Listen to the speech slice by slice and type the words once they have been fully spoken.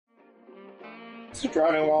This is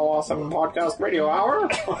Driving While Awesome Podcast Radio Hour.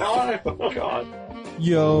 Oh, God.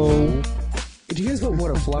 Yo. Do you guys know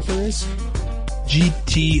what a fluffer is?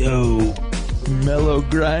 GTO. Mellow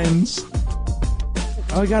grinds.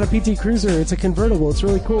 Oh, I got a PT Cruiser. It's a convertible. It's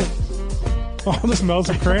really cool. Oh, this melts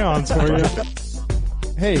of crayons for you.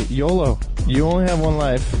 Hey, YOLO. You only have one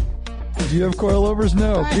life. Do you have coilovers?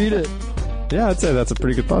 No. Beat it. Yeah, I'd say that's a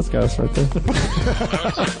pretty good podcast right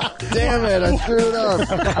there. Damn it. I screwed it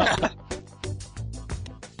up.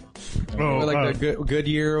 Oh, Like the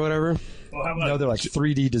Goodyear or whatever. No, they're like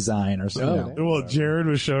 3D design or something. well, Jared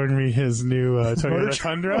was showing me his new Toyota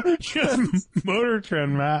Tundra. Motor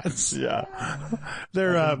Trend mats. Yeah.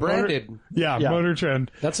 They're Branded. Yeah, Motor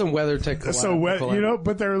Trend. That's some weather tech. So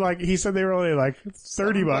but they're like, he said they were only like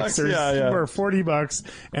 $30 or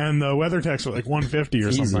 $40, and the WeatherTechs were like $150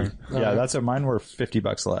 or something. Yeah, that's what mine were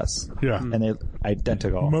 $50 less. Yeah. And they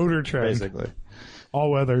identical. Motor Trend. Basically. All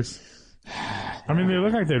weathers. I mean, they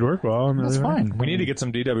look like they'd work well. That's fine. We need to get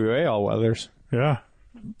some DWA all-weathers. Yeah.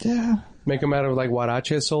 Yeah. Make them out of like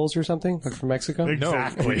Huarache soles or something, like from Mexico.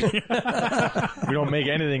 Exactly. We don't make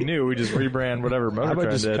anything new. We just rebrand whatever How Motor about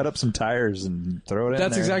Trend just did. cut up some tires and throw it in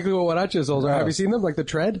That's there? exactly what Huarache soles are. Have you seen them? Like the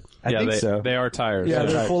tread? I think they, so. They are tires. Yeah,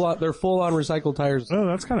 That's they're right. full on. They're full on recycled tires. Oh,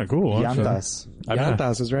 that's kind of cool. actually. Llantas.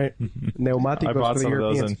 Llantas is right. Pneumáticos I bought for the some of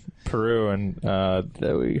those Europeans. in Peru, and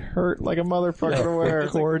we hurt like a motherfucker to wear.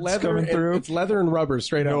 It's like Cords leather coming and- through. It's leather and rubber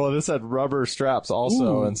straight up. Well, this had rubber straps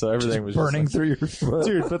also, and so everything was Burning just through your foot.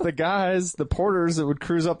 Dude, but the guys, the porters that would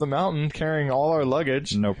cruise up the mountain carrying all our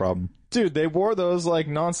luggage, No problem. dude, they wore those like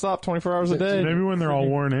nonstop 24 hours a day. Maybe when they're all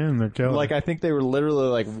worn in, they're killing. Like, I think they were literally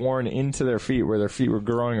like worn into their feet where their feet were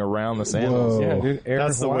growing around the sandals. Whoa. Yeah, dude. Air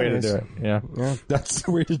That's the way to do it. Yeah. That's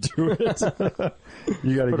the way to do it.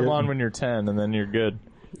 You gotta Put get them on when you're 10 and then you're good.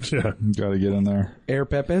 yeah. Gotta get in there. Air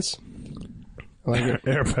Pepes. I like it.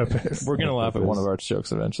 Air Pepes. We're going to laugh at one of our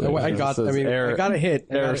jokes eventually. I got a hit.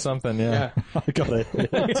 I Air got or something, yeah. I got it.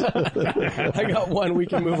 I got one. We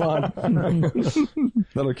can move on.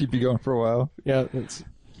 That'll keep you going for a while. Yeah, it's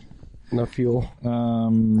enough fuel. Are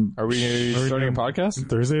we starting a doing podcast?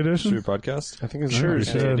 Thursday edition? Should we podcast? I think it's Sure.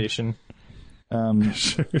 Thursday edition.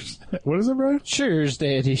 What is it, bro?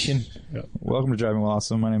 Thursday edition. Welcome to Driving While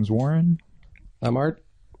Awesome. My name's Warren, I'm Art.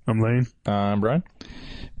 I'm Lane. Brian.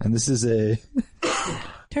 and this is a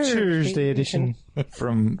Thursday edition.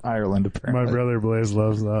 from Ireland, apparently. My brother Blaze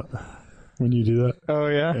loves that. When you do that. Oh,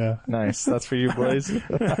 yeah? Yeah. Nice. That's for you, Blaze.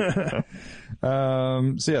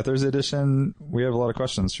 So yeah, Thursday edition. We have a lot of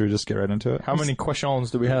questions. Should we just get right into it? How many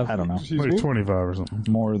questions do we have? I don't know. Like 25 or something.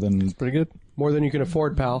 More than Pretty good. More than you can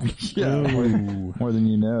afford, pal. more than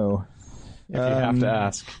you know. If you have to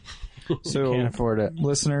ask. So Can't afford it.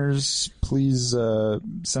 listeners, please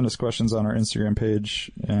send us questions on our Instagram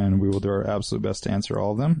page, and we will do our absolute best to answer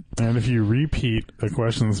all of them. And if you repeat a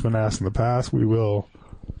question that's been asked in the past, we will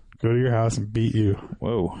go to your house and beat you.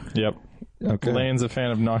 Whoa. Yep. Okay. Lane's a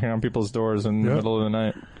fan of knocking on people's doors in the Yep. middle of the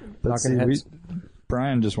night. Let's Knocking see, heads.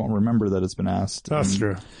 Brian just won't remember that it's been asked. That's and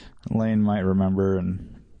true. Lane might remember,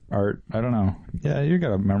 and Art, I don't know. Yeah, you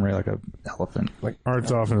got a memory like an elephant.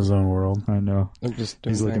 Art's off in his own world. I know. I'm just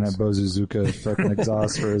doing He's looking things. at Bozuzuka fucking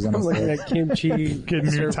exhaust for his I'm looking NSX. at kimchi,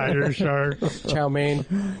 Getting your tire shark. chow mein.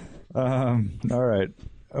 All right.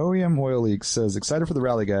 OEM Oil Leaks says, excited for the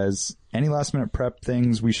rally, guys. Any last minute prep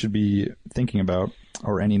things we should be thinking about,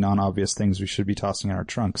 or any non-obvious things we should be tossing in our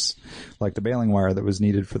trunks, like the baling wire that was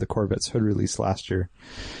needed for the Corvette's hood release last year.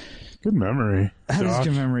 Good memory. That is Josh.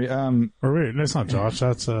 good memory. Or wait, that's not Josh.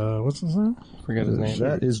 That's, what's his name? Forget his name.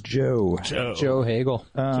 That is Joe. Joe Hagel.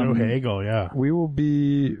 Joe Hagel, yeah. We will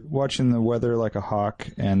be watching the weather like a hawk,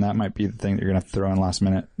 and that might be the thing that you're going to throw in last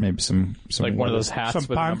minute. Maybe some Like one of weather- those hats Some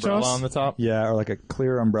with an umbrella ponchos? on the top. Yeah, or like a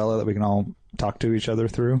clear umbrella that we can all talk to each other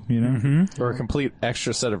through, you know? Or a complete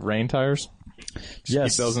extra set of rain tires.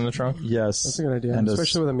 Yes. Keep those in the trunk. Yes. That's a good idea. And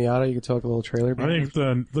Especially with a Miata, you could tow like a little trailer. I think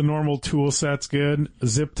the normal tool set's good.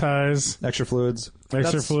 Zip ties, extra fluids.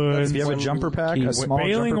 extra fluid. If you have a One jumper pack, key. a small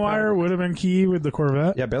Bailing jumper wire pack. would have been key with the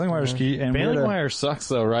Corvette. Yeah, bailing wire is key. And Baling we had a- wire sucks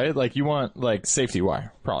though, right? Like you want like safety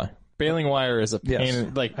wire, probably. Baling wire is a pain. Yes.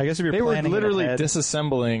 In, like I guess if you're they were planning literally ahead-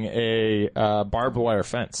 disassembling a barbed wire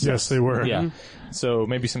fence. Yes, they were. Yeah. So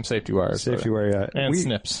maybe some safety wires. Safety wire, yeah. And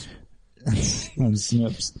snips. And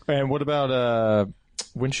snips. And what about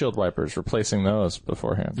windshield wipers, replacing those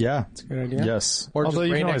beforehand. Yeah. That's a good idea. Yes. Or Although just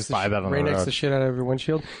you can Rain-X always buy that on the Rain-X road. the shit out of your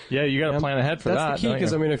windshield. Yeah, you got to plan ahead for That's that. the key, don't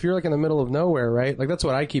because you? I mean, if you're like in the middle of nowhere, right? Like that's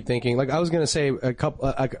what I keep thinking. Like I was gonna say a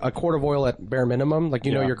quart of oil at bare minimum. Like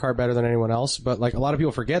you know your car better than anyone else, but like a lot of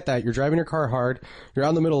people forget that you're driving your car hard, you're out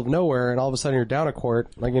in the middle of nowhere, and all of a sudden you're down a quart.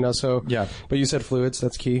 Like so. Yeah. But you said fluids,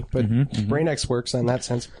 that's key. But Rain-X works in that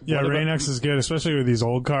sense. Yeah, Rain-X is good, especially with these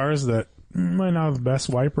old cars that might not have the best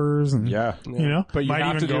wipers, and But you might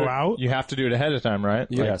have even to go do out. You have to do it ahead of time, right?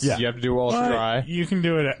 Yes. You have to do it while it's But dry. you can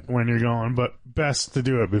do it when you're going, but best to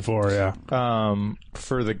do it before. Yeah.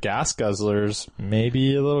 For the gas guzzlers,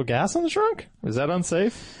 maybe a little gas on the trunk? Is that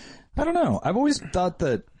unsafe? I don't know. I've always thought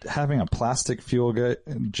that having a plastic fuel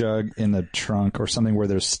jug in the trunk or something where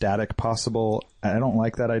there's static possible, I don't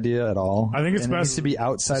like that idea at all. I think it's and it best needs to be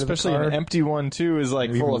outside Especially of the car. an empty one, too, is like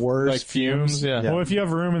Even full of worse, like fumes. Yeah. Well, if you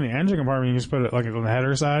have room in the engine compartment, you just put it like on the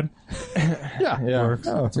header side. Yeah.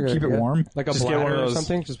 Oh, to keep it warm. Like a Just get bladder one of or those,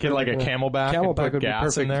 something. Just get put like a Camelback and Camelback put would be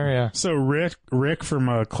gas in perfect. there. Yeah. So Rick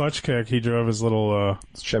from Clutch Kick, he drove his little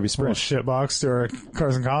Chevy little Sprint. shit box to our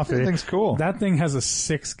Cars and Coffee. That thing's cool. That thing has a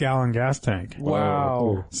 6-gallon gas tank.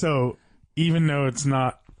 Wow. So even though it's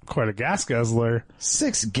not quite a gas guzzler,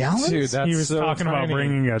 6 gallons? Dude, that's he was so talking about tiny.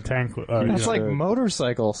 bringing a tank. That's like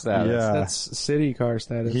motorcycle status. Yeah. That's city car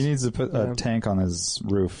status. He needs to put a tank on his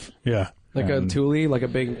roof. yeah. Like a Thule, like a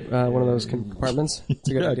big one of those compartments. It's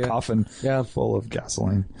a good Yeah, idea. a coffin Yeah. full of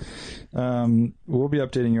gasoline. We'll be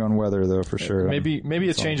updating you on weather, though, for sure. Maybe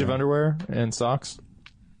a change of underwear and socks.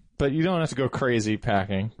 But you don't have to go crazy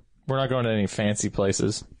packing. We're not going to any fancy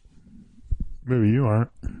places. Maybe you aren't.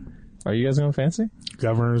 Are you guys going fancy?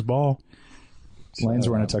 Governor's ball. Lane's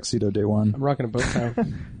wearing a tuxedo day one. I'm rocking a bow tie.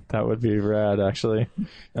 That would be rad, actually.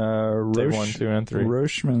 Day 1, 2, and 3.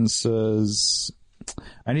 Roshman says,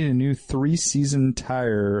 I need a new 3-season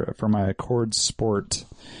tire for my Accord Sport.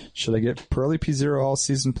 Should I get Pirelli P0 All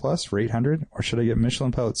Season Plus for $800, or should I get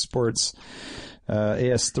Michelin Pilot Sports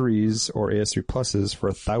AS3s or AS3 Pluses for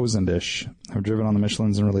 $1,000-ish? I've driven on the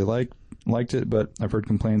Michelins and really liked it, but I've heard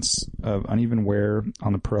complaints of uneven wear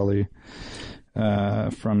on the Pirelli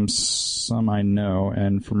from some I know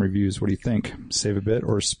and from reviews. What do you think? Save a bit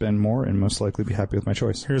or spend more and most likely be happy with my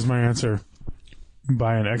choice? Here's my answer.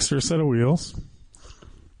 Buy an extra set of wheels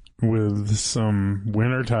with some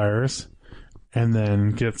winter tires, and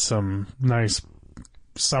then get some nice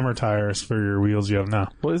summer tires for your wheels you have now.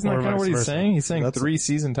 Well, isn't that Or kind of what vice he's versa. saying? He's saying That's-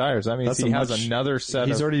 3-season tires. That means that's he a has much- another set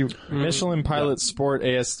He's of already Michelin Pilot Sport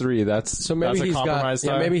AS3. That's So maybe that's a he's got. compromise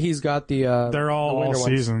Yeah, tire. maybe he's got the. They're the all winter ones.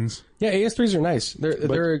 seasons. Yeah, AS3s are nice.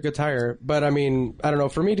 They're a good tire, but I mean, I don't know.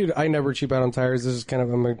 For me, dude, I never cheap out on tires. This is kind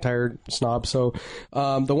of I'm a tire snob. So,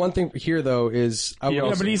 the one thing here though is I would Yeah,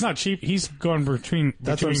 also, but he's not cheap. He's going between.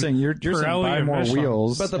 That's what I'm saying. You're saying Pirelli buy and more Michelin.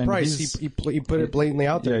 wheels. but the and price he's- he put it blatantly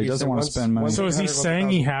out there. Yeah, he doesn't said wanna once- spend money. once So is he 100 saying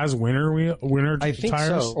he has winter I think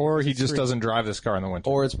tires? so. or he just doesn't drive this car in the winter.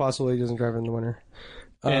 or it's possible he doesn't drive it in the winter.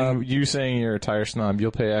 And you saying you're a tire snob,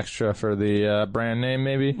 you'll pay extra for the brand name,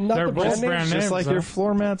 maybe? Not They're the both brand name, brand Just names, like though. your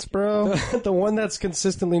floor mats, bro. the one that's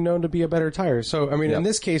consistently known to be a better tire. So I mean, in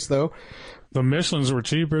this case though, The Michelins were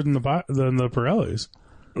cheaper than the Pirellis.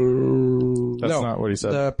 That's no, not what he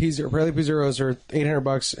said. The Pirelli P0s are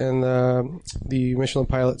 $800, and the Michelin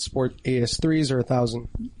Pilot Sport AS3s are $1,000.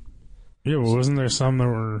 Yeah, but wasn't there some that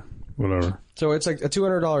were whatever? So it's like a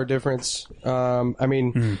 $200 difference. I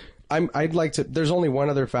mean, I'd like to. There's only one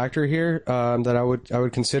other factor here that I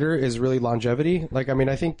would consider is really longevity. Like, I mean,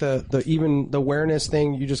 I think the even the wearness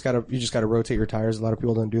thing, you just gotta rotate your tires. A lot of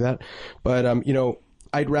people don't do that, but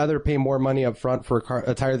I'd rather pay more money up front for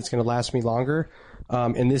a tire that's going to last me longer.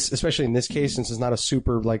 Especially in this case, since it's not a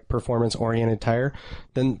super like performance oriented tire,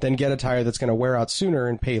 then get a tire that's going to wear out sooner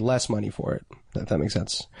and pay less money for it. If that makes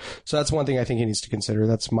sense. So that's one thing I think he needs to consider.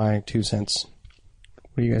 That's my 2 cents.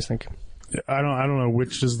 What do you guys think? I don't know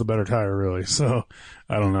which is the better tire really. So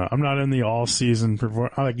I don't know. I'm not in the all season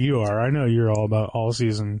performance like you are. I know you're all about all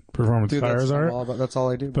season performance tires, That's all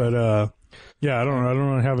I do. But yeah, I don't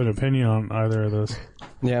really have an opinion on either of those.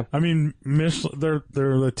 Yeah. I mean, Michelin, they're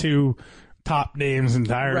the two top names in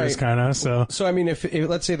tires, Right. kind of. So I mean, if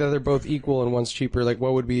let's say that they're both equal and one's cheaper, like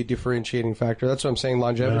what would be a differentiating factor? That's what I'm saying.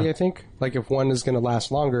 Longevity, Yeah. I think. Like if one is going to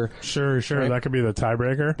last longer, sure, Right. that could be the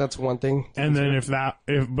tiebreaker. that's one thing. And then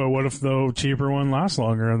but what if the cheaper one lasts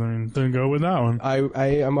longer? Then go with that one. I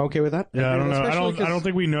am okay with that. Yeah, I don't know. Especially I don't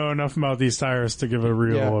think we know enough about these tires to give a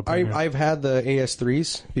real Yeah, opinion. I've had the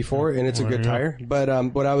AS3s before, and it's a good yeah. tire.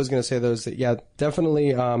 But what I was going to say though is that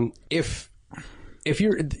definitely if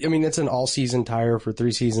you're, I mean, it's an all-season tire for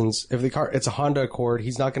 3 seasons. If the car, it's a Honda Accord,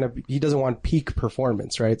 he doesn't want peak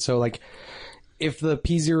performance, right? So like, if the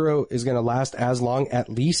P0 is going to last as long, at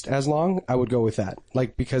least as long, I would go with that.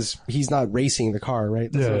 Like, because he's not racing the car,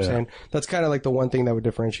 right? That's what I'm saying. That's kind of like the one thing that would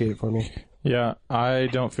differentiate it for me. Yeah, I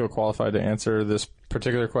don't feel qualified to answer this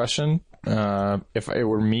particular question. If it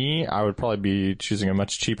were me, I would probably be choosing a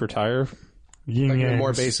much cheaper tire. Like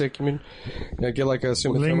more basic, you mean? Yeah, get like a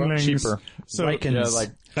Sumitomo. Cheaper. So Yeah,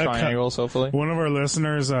 like triangles, hopefully. one of our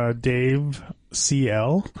listeners, Dave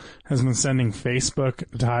CL, has been sending Facebook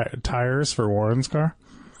tires for Warren's car.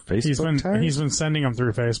 Facebook He's been sending them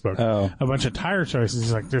through Facebook. Oh. A bunch of tire choices.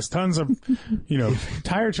 He's like, there's tons of,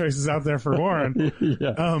 tire choices out there for Warren.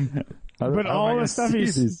 Yeah. But all the stuff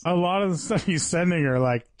a lot of the stuff he's sending are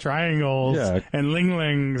like triangles and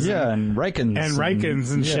Linglings. Yeah, and Raikens.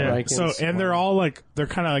 And shit. Raikens, So, and they're all like, they're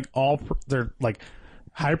kind of like they're like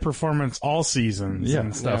high performance all seasons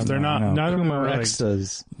and stuff. Yeah, they're not, none of them are really,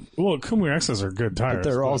 Extras. well, Kumar X's are good tires. But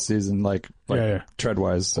they're all season, like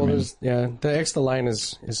tread-wise. Well, the Extra line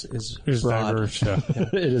is broad. diverse, yeah.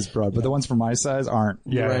 it is broad, but the ones for my size aren't.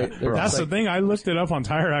 Yeah, Right. that's the thing. I looked it up on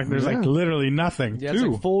Tire Rack. There's like literally nothing. Yeah, it's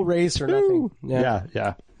like full race or nothing.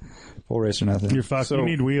 Yeah. Full race or nothing. You're fucked. You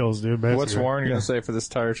need wheels, dude. Basically. What's Warren going to say for this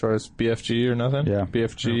tire choice? BFG or nothing? Yeah.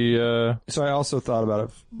 BFG, So I also thought about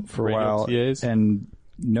it for a Radio while, TAs? and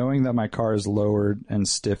knowing that my car is lowered and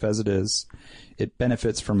stiff as it is, it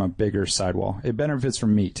benefits from a bigger sidewall. It benefits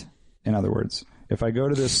from meat, in other words. If I go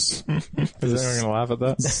to this, is anyone going to laugh at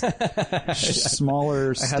that?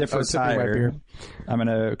 smaller, stiffer tire, I'm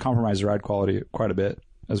going to compromise ride quality quite a bit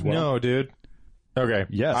as well. No, dude. Okay.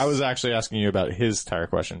 Yes. I was actually asking you about his tire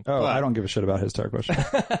question. Oh, I don't give a shit about his tire question.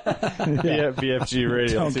 BFG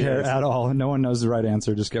radio. Don't care at all. No one knows the right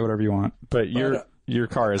answer. Just get whatever you want. But your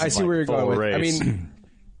car is I see where you're going with. race. I mean,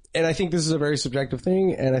 and I think this is a very subjective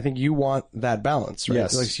thing, and I think you want that balance, right?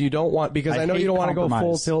 Yes. Like, so you don't want, because I know hate you don't want to go full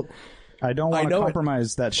compromise. tilt. I don't want to know it.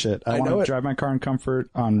 compromise that shit. I I know want it. to drive my car in comfort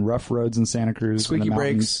on rough roads in Santa Cruz. Squeaky in the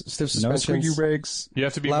brakes, mountains. stiff No suspensions. squeaky brakes. you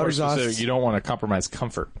have to be loud more exhausts. specific. You don't want to compromise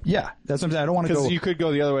comfort. Yeah, that's what I'm saying. I don't want to go. Because you could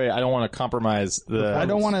go the other way. I don't want to compromise the. I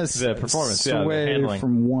don't want to the performance. Yeah, the sway handling.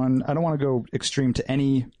 from one. I don't want to go extreme to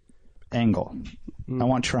any angle. I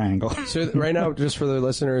want triangle. So right now, just for the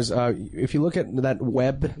listeners, if you look at that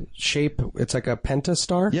web shape, it's like a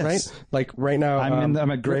pentastar, Yes. right? Like right now, I'm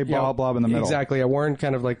a gray blob in the middle. Exactly. I Warren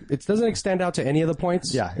kind of like, it doesn't extend out to any of the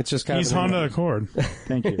points. Yeah. It's just kind He's of. Honda Accord.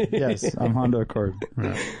 Thank you. Yes, I'm Honda Accord.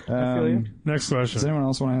 Next Does question. anyone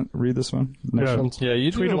else want to read this one? Next Yeah. one. Yeah,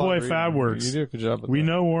 you do a lot Tweetable of reading. Fabworks. You do a good job. We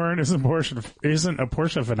know Warren isn't a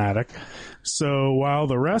Porsche fanatic. So while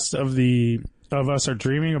the rest of us are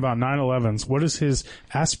dreaming about 911s, what is his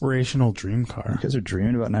aspirational dream car? You guys are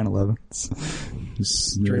dreaming about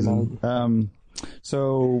 911s. Dream on.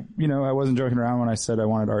 So, I wasn't joking around when I said I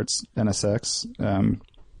wanted Art's NSX.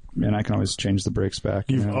 And I can always change the brakes back.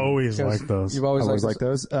 You've always liked those. You've always like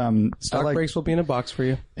those. I stock like brakes will be in a box for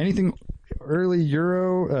you. anything early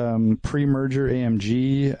Euro, pre-merger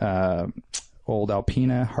AMG, old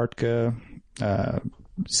Alpina, Hartka,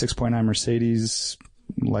 6.9 Mercedes,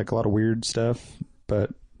 like a lot of weird stuff.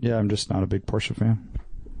 But yeah, I'm just not a big Porsche fan.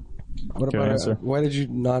 What Good about answer. why did you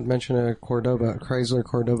not mention a Cordoba, Chrysler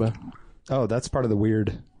Cordoba? Oh, that's part of the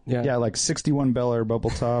weird. Yeah. Like 61 Bel Air bubble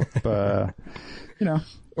top.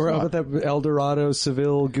 Or how about that Eldorado,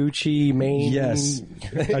 Seville, Gucci, Maine? Yes.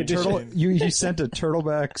 A turtle. You sent a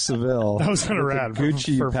turtleback Seville. That was kind of rad.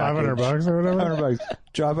 Gucci for $500 package. or whatever. $500.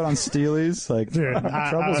 Drop it on Steelies. Like, Dude,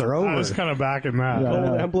 troubles are over. I was kind of backing that.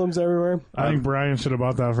 Gold emblems everywhere. I think Brian should have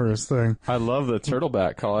bought that for his thing. I love the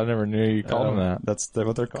turtleback call. I never knew you called them that. That's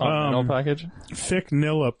what they're called. Continental package. Fick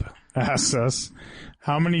Nillip asks us,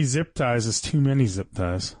 how many zip ties is too many zip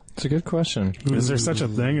ties? It's a good question. Is there such a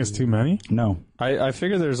thing as too many? No. I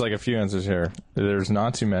figure there's like a few answers here. There's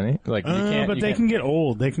not too many. Like you can't. But you they can't- can get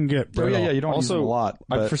old. They can get Oh, brittle. yeah, you don't use Also, them a lot.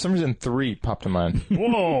 But for some reason, 3 popped to mind.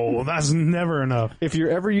 Whoa, that's never enough. If you're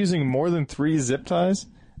ever using more than 3 zip ties,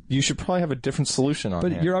 you should probably have a different solution on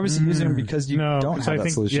hand. you're obviously using them because you No, don't 'cause have I that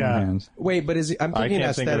think- solution yeah. in hand. Wait, but I'm thinking can't think of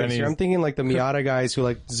aesthetics any- here. I'm thinking like the Miata guys who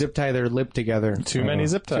like zip tie their lip together. Too many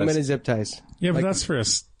zip ties. Too many zip ties. Yeah, but that's for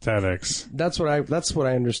aesthetics. That's what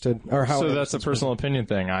I understood. Or how. So that's a personal opinion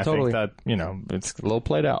thing. I Totally. think that, it's a little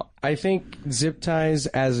played out. I think zip ties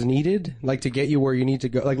as needed, like to get you where you need to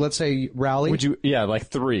go. Like let's say rally. Would you? Yeah, like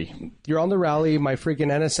 3. You're on the rally. My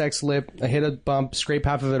freaking NSX lip. I hit a bump, scrape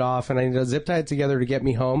half of it off, and I need to zip tie it together to get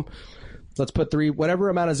me home. Let's put 3, whatever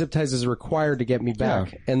amount of zip ties is required to get me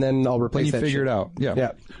back, and then I'll replace You that figure shit. it out. Yeah.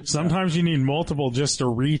 Yeah. Sometimes you need multiple just to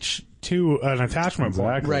reach to an attachment point.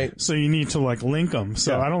 Exactly. Right. So you need to like link them.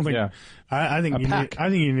 So Yeah. I don't think. Yeah. I think pack. I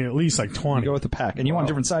think you need at least like 20. You go with the pack, and you want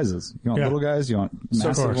different sizes. You want Yeah. little guys. You want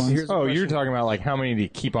massive course. ones. Here's- Oh, you're talking about like how many do you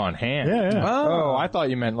keep on hand? Yeah, yeah. Oh, I thought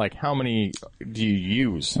you meant like how many do you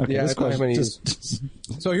use? Okay, Yeah, this I thought question many- just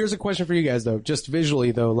So here's a question for you guys though, just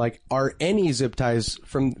visually though, like are any zip ties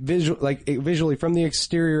from visually from the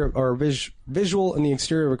exterior or visual in the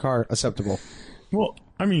exterior of a car acceptable? Well,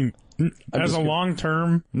 I mean, as a long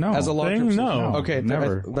term, no. As a long-term thing, no. solution. Okay,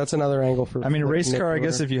 never. that's another angle for. I mean, a race Nick car. I or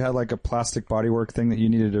guess whatever. if you had like a plastic bodywork thing that you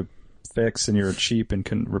needed to fix, and you're cheap and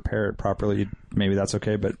couldn't repair it properly, maybe that's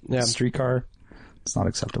okay. But Yeah. street car, it's not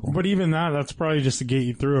acceptable. But even that's probably just to get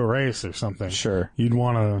you through a race or something. Sure. You'd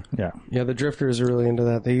want to. Yeah. Yeah, the drifters are really into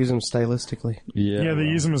that. They use them stylistically. Yeah. Yeah, they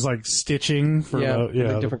use them as like stitching for Yeah, the, like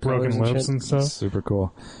the different broken colors and lips shit. and stuff. Super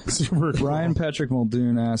cool. Super cool. Brian Patrick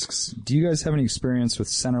Muldoon asks, do you guys have any experience with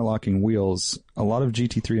center locking wheels? A lot of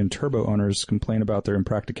GT3 and turbo owners complain about their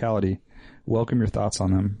impracticality. Welcome your thoughts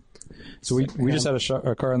on them. So we just had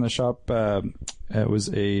a car in the shop. It was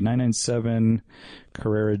a 997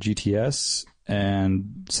 Carrera GTS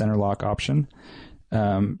and center lock option.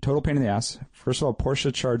 Total pain in the ass. First of all,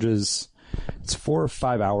 Porsche charges, it's 4 or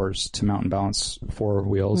 5 hours to mount and balance 4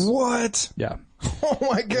 wheels. What? Yeah. Oh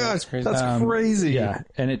my gosh, crazy. that's crazy. Yeah.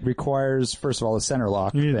 And it requires, first of all, the center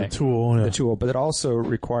lock. You need thing. the tool. Yeah. The tool, but it also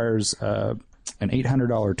requires an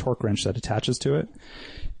 $800 torque wrench that attaches to it,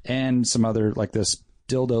 and some other like this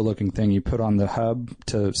dildo-looking thing you put on the hub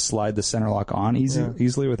to slide the center lock on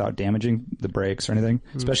easily without damaging the brakes or anything.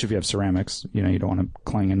 Especially if you have ceramics, you don't want to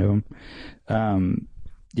clang into them.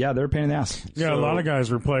 Yeah, they're a pain in the ass. Yeah, a lot of guys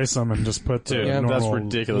replace them and just put the Dude, normal that's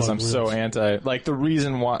ridiculous. I'm lug so wheels. anti. Like the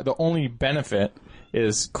reason why, the only benefit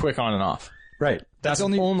is quick on and off. Right. That's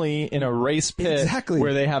only in a race pit Exactly.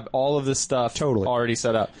 where they have all of this stuff Totally. already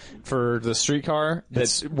set up. For the street car,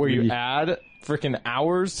 that's where you really- add freaking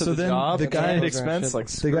hours to So the then job the guy- and expense. Like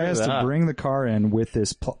The guy has to bring the car in with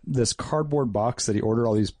this cardboard box that he ordered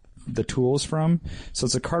all the tools from. So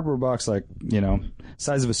it's a cardboard box like,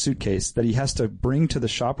 size of a suitcase that he has to bring to the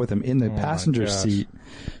shop with him in the passenger gosh. seat.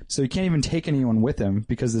 So he can't even take anyone with him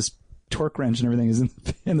because this torque wrench and everything is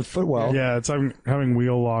in the footwell. Yeah, it's having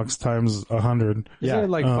wheel locks times 100. Isn't it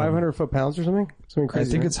like 500 foot-pounds or something? Something I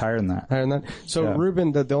crazy. think right? it's higher than that. Higher than that. So Yeah.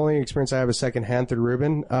 Ruben, the only experience I have is secondhand through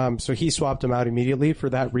Ruben. So he swapped them out immediately for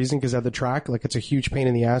that reason because at the track, like it's a huge pain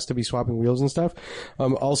in the ass to be swapping wheels and stuff.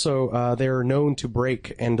 Also, they are known to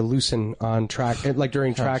break and to loosen on track, like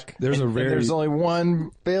during track. There's There's only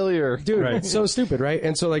one failure. Dude, it's so stupid, right?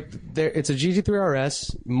 And so like, it's a GT3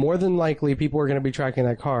 RS. More than likely, people are going to be tracking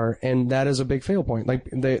that car, and that is a big fail point. Like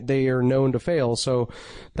they are known to fail, so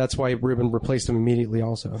that's why Ruben replaced them immediately.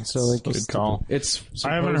 Also, so like, Good call. it's.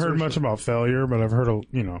 I haven't heard much about failure, but I've heard,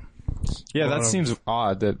 Yeah, that seems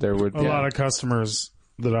odd that there would. a lot of customers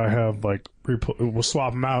that I have like will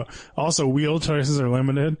swap them out. Also, wheel choices are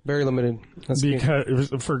limited Very limited. That's key.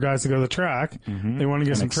 because for guys to go to the track, they want to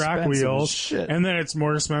get some track expensive as wheels, shit. and then it's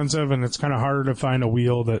more expensive, and it's kind of harder to find a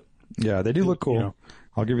wheel that Yeah, they do look cool. You know.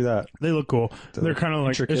 I'll give you that. they look cool. They're kind of like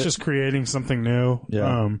intricate. it's just creating something new,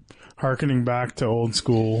 Yeah. harkening back to old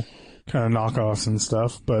school kind of knockoffs and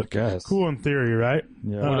stuff, but Guess. cool in theory, right?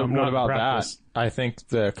 Yeah. What not in about practice. that? I think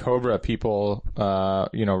the Cobra people,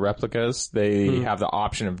 replicas, they have the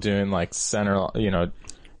option of doing like center,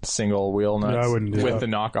 single wheel nuts I wouldn't do with that. the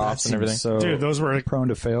knockoffs and everything. So Dude, those were like, prone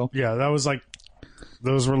to fail. yeah,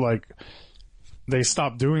 those were like, they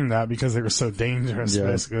stopped doing that because they were so dangerous, Yeah.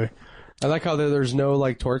 basically. I like how there's no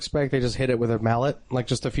like torque spec. They just hit it with a mallet, like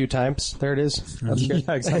just a few times. There it is. That's good.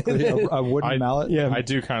 Yeah, exactly. A wooden mallet. Yeah. I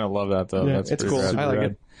do kind of love that though. Yeah, That's it's pretty cool. rad. I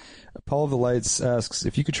like it. Paul of the Lights asks,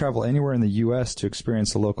 if you could travel anywhere in the U.S. to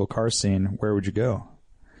experience the local car scene, where would you go?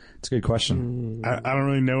 It's a good question. I don't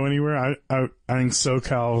really know anywhere. I think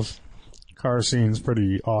SoCal's car scene's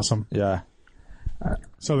pretty awesome. Yeah.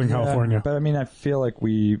 Southern California. But I mean, I feel like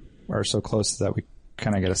we are so close that we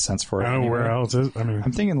kind of get a sense for it. I don't know anyway. where else is. I mean,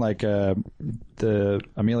 I'm thinking like the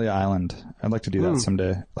Amelia Island. I'd like to do that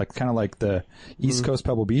someday. Like kind of like the East Coast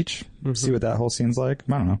Pebble Beach. See what that whole scene's like.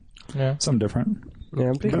 I don't know. Yeah. Something different. Yeah,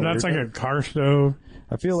 I'm thinking. but that's like a car show.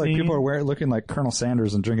 I feel like Scene? people are looking like Colonel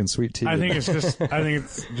Sanders and drinking sweet tea. I think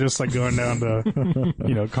it's just like going down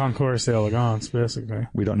to, Concourse d'Elegance, basically.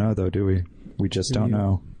 we don't know though, do we? We just don't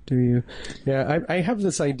know. Do you? Yeah, I have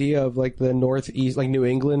this idea of like the Northeast, like New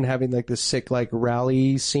England, having like this sick like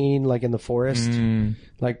rally scene, like in the forest,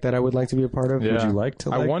 like that I would like to be a part of. Yeah. Would you like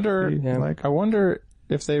to? I like, wonder. be like? I wonder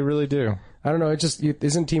if they really do. I don't know. It just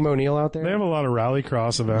isn't Team O'Neill out there? They have a lot of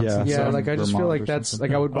rallycross events. Yeah. and Yeah, stuff. like I just feel Vermont like or that's something.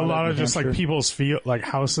 like I would A buy lot that of just like Hampshire. people's field, like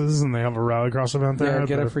houses, and they have a rallycross event there. Yeah,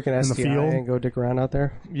 get a freaking in the STI field. and go dick around out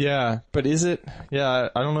there. Yeah, but is it? Yeah,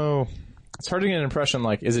 I don't know. It's hard to get an impression.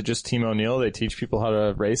 Like, is it just Team O'Neill? They teach people how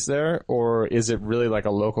to race there, or is it really like a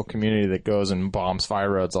local community that goes and bombs fire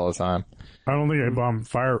roads all the time? I don't think I bomb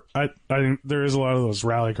fire. I think there is a lot of those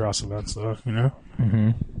rallycross events, though. You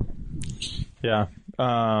know. Yeah.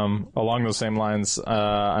 Along those same lines,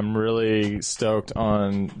 I'm really stoked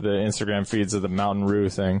on the Instagram feeds of the Mountain Roo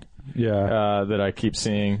thing Yeah. that I keep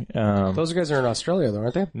seeing. Those guys are in Australia, though,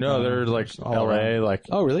 aren't they? No, they're like LA, like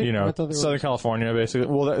Oh, really? You I know, thought they were- Southern California, basically.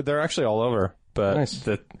 Well, they're actually all over, but Nice.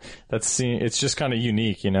 it's just kind of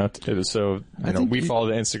unique, you know. So we follow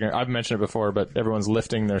the Instagram. I've mentioned it before, but everyone's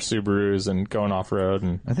lifting their Subarus and going off road,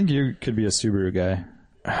 and I think you could be a Subaru guy.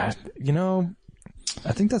 you know,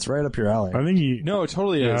 I think that's right up your alley. I think you. no, it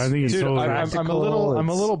totally Yeah, is. I think it's Dude, totally I'm a practical.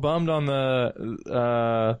 little bummed on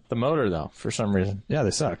the motor though for some reason. Yeah,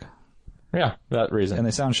 they suck. Yeah, that reason. And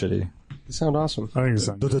they sound shitty. They sound awesome. I think it's.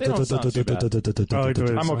 They don't sound too bad. I like the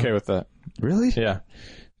way I'm okay with that. Really? Yeah.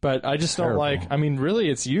 But I just don't Terrible. like, I mean, really,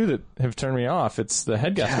 it's you that have turned me off. It's the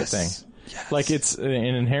head gasket thing. Like, it's an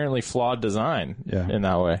inherently flawed design in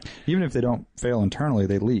that way. Even if they don't fail internally,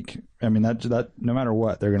 they leak. I mean, that no matter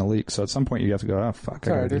what, they're going to leak. So at some point, you have to go, oh, fuck. I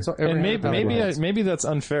Sorry, gotta it's do- every And maybe 100,000 maybe that's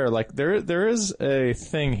unfair. Like, there is a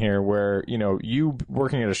thing here where, you know, you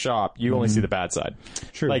working at a shop, you only see the bad side.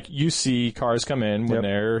 True. Like, you see cars come in when Yep.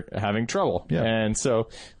 they're having trouble. Yeah. And so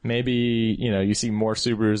maybe, you know, you see more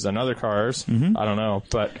Subarus than other cars. I don't know.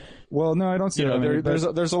 But, Well, no, I don't see you know,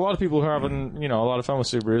 that. there's a lot of people who are having, you know, a lot of fun with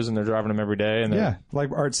Subarus and they're driving them every day. And they're- yeah,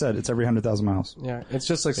 like Art said, it's every 100,000 miles. Yeah, it's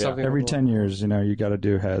just like something. Every 10 years, you know, you got to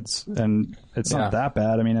do heads. And it's Yeah. not that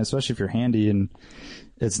bad. I mean, especially if you're handy and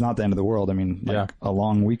it's not the end of the world. I mean, like a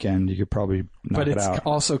long weekend, you could probably knock But it it's out.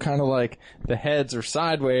 also kind of like the heads are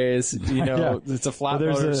sideways, you know, it's a flat Well,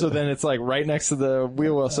 there's motor, a- so then it's like right next to the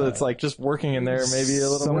wheel well, so it's like just working in there maybe a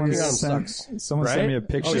little Someone more. someone Right? sent me a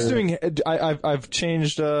picture. She's doing, I've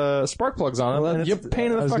changed spark plugs on them, and it's a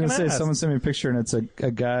pain in I the was fucking going to say, ass. someone sent me a picture, and it's a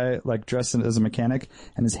guy like dressed as a mechanic,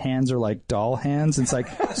 and his hands are like doll hands. It's like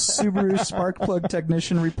Subaru spark plug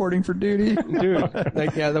technician reporting for duty. Dude,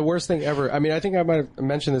 like, yeah, the worst thing ever. I mean, I think I might have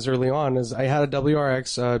mentioned this early on, is I had a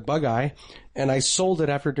WRX Bug Eye, and I sold it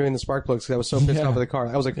after doing the spark plugs because I was so pissed off with the car.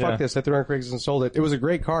 I was like, fuck this. I threw it on Craigslist and sold it. It was a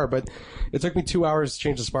great car, but it took me 2 hours to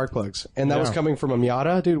change the spark plugs. And that was coming from a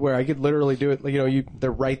Miata, dude, where I could literally do it. Like, you know,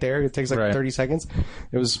 they're right there. It takes like 30 seconds.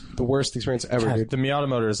 It was the worst experience ever, dude. The Miata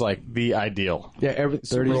motor is like the ideal. Yeah, every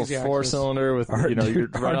 30 4-cylinder with, you know, you're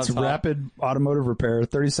right on Art's top. rapid automotive repair,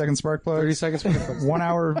 30-second spark plug, 30 seconds. 1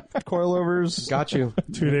 hour coilovers. Got you.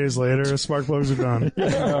 2 days later, spark plugs are done.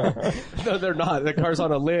 No, they're not. The car's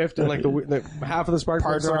on a lift, and like the half of the spark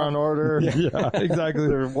Parts plugs are on order. Yeah, exactly.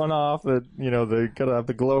 They're one off. That, you know, they gotta have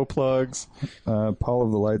the glow plugs. Paul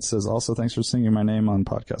of the Light says, also thanks for singing my name on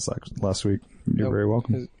podcast last week. You're very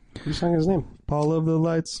welcome. Who sang his name? Paul of the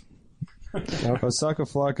Lights. Osaka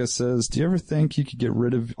Flocka says, do you ever think you could get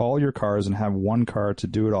rid of all your cars and have one car to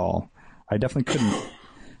do it all? I definitely couldn't.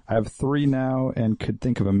 I have 3 now and could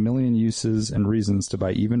think of a million uses and reasons to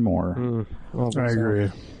buy even more. I agree.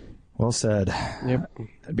 Well said. Yep.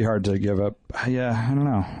 It'd be hard to give up. Yeah, I don't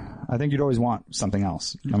know. I think you'd always want something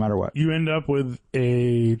else, no matter what. You end up with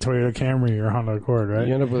a Toyota Camry or Honda Accord, right?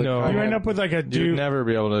 You end up with No. a You end up with like a You'd Duke. never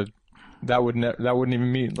be able to. That wouldn't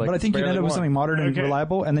even meet. Like, But I think you'd barely end up with one. something modern and Okay.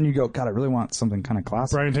 reliable, and then you go, God, I really want something kind of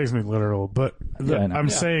classic. Brian takes me literal, but I know. I'm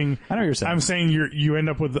saying I know what you're saying. I'm saying you end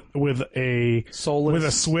up with a Soulless. with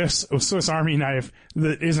a Swiss Army knife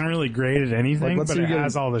that isn't really great at anything, let's but say it you get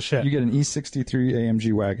has a- all the shit. You get an E63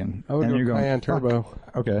 AMG wagon, I would and go you're going, Cayenne Turbo.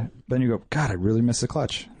 "Fuck." Okay, then you go, God, I really miss the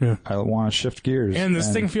clutch. Yeah. I want to shift gears. And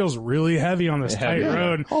this thing feels really heavy on this tight Yeah.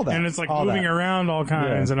 road, All that. and it's like All moving that. around all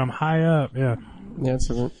kinds, Yeah. and I'm high up. Yeah, Yeah,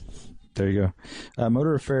 it's There you go.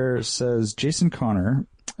 Motor Affair says Jason Connor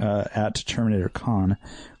at Terminator Con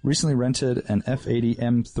recently rented an F80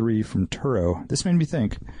 M3 from Turo. This made me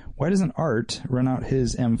think, why doesn't Art rent out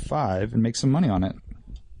his M5 and make some money on it?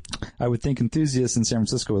 I would think enthusiasts in San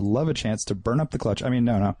Francisco would love a chance to burn up the clutch. I mean,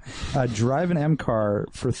 no. Drive an M car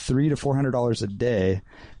for $300 to $400 a day.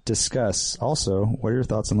 Discuss. Also, what are your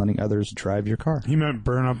thoughts on letting others drive your car? he meant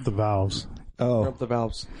burn up the valves. Oh, up the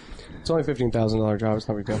valves. It's only $15,000 job. It's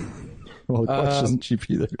not a big deal. Well, the clutch isn't cheap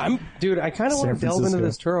either. Dude, I kind of want to delve into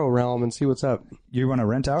this Turo realm and see what's up. You want to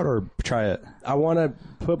rent out or try it? I want to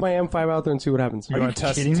put my M5 out there and see what happens. You want to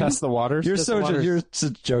test the waters? You're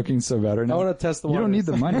just joking so bad right now. I want to test the You waters. don't need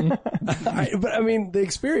the money. But I mean, the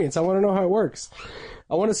experience. I want to know how it works.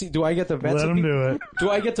 I want to see. Do I get to vet? Let them do it. Do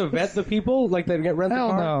I get to vet the people? Like they get rent the Hell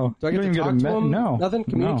car? no. Do I You get don't to even talk get to a them? no. Nothing.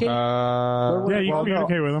 Communicate. Yeah, you can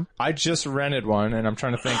communicate with them. I just rented one, and I'm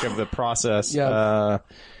trying to think of the process.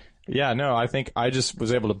 Yeah. No, I think I just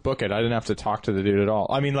was able to book it. I didn't have to talk to the dude at all.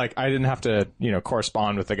 I mean, like, I didn't have to,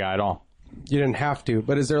 correspond with the guy at all. You didn't have to,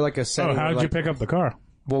 but is there like a setting? Oh, how where, did you pick up the car?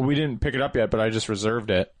 Well, we didn't pick it up yet, but I just reserved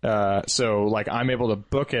it. So, like, I'm able to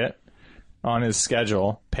book it on his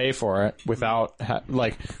schedule, pay for it without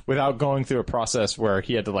going through a process where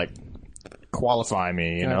he had to, like, qualify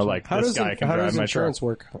me, like, how this does guy can how drive does my insurance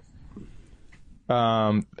truck. work?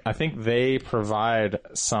 I think they provide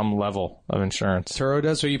some level of insurance. Turo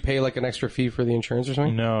does, so you pay like an extra fee for the insurance or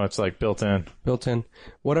something No, it's like built in. built in.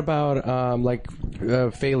 What about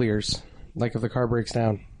failures? Like if the car breaks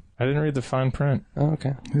down? I didn't read the fine print. Oh,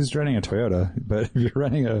 okay. Who's renting a Toyota? But if you're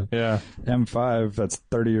renting a Yeah. M5 that's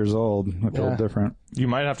 30 years old, I feel Yeah. different. You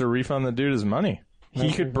might have to refund the dude his money.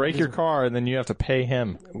 He could break your car, and then you have to pay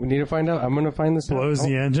him. We need to find out. I'm going to find this out. Blows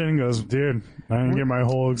the engine and goes, dude, I didn't get my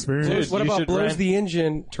whole experience. Dude, What you about should blows rent- the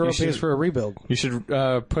engine? Turo pays should- for a rebuild. You should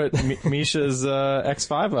put Misha's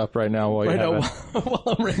X5 up right now while you I have know. it.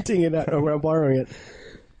 While I'm renting it out, or when I'm borrowing it.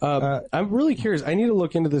 I'm really curious. I need to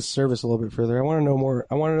look into this service a little bit further. I want to know more.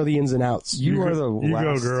 I want to know the ins and outs. You are the you go,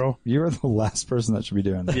 last girl. You are the last person that should be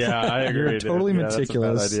doing that. Yeah, I agree. You're dude. totally Yeah, that's a bad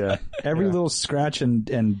meticulous. idea. Every little scratch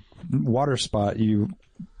and water spot you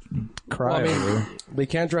cry over. They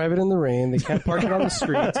can't drive it in the rain. They can't park it on the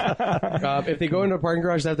street. If they go into a parking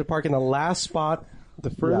garage, they have to park in the last spot,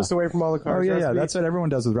 the furthest Yeah. away from all the Oh cars. yeah, There has yeah. to be- That's what everyone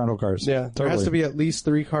does with rental cars. yeah. There has to be at least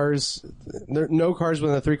 3 cars. No cars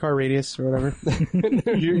within a 3-car radius or whatever.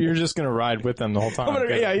 You're just gonna ride with them the whole time. I'm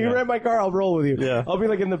gonna, yeah, you rent my car, I'll roll with you. Yeah. I'll be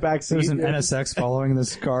like in the back seat. There's an NSX following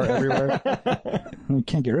this car everywhere. We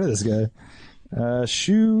can't get rid of this guy.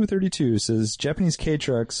 Shoe 32 says Japanese K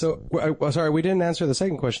trucks. So, sorry, we didn't answer the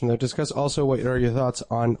second question though. Discuss also what are your thoughts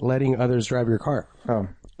on letting others drive your car.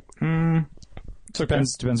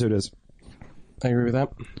 Depends who it is. I agree with that.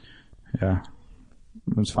 Yeah,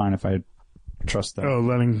 it's fine if I trust them. Oh,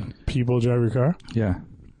 letting people drive your car? Yeah,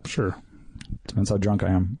 Sure. depends how drunk I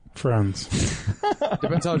am. Friends.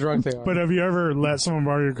 Depends how drunk they are. But have you ever let someone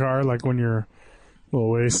borrow your car, like when you're a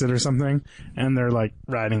little wasted or something, and they're like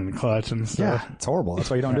riding the clutch and stuff? Yeah, it's horrible. That's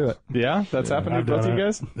why you don't do it. Yeah, that's happened to I've both done of you it.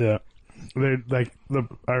 guys. Yeah. They like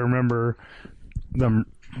I remember them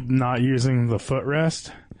not using the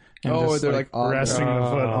footrest. And Oh, just, they're like on- resting the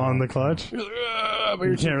foot on the clutch. but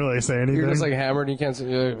You can't really say anything. you're just like hammered and you can't say,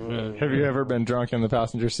 Have you ever been drunk in the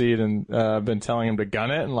passenger seat and been telling him to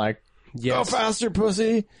gun it and like, go faster,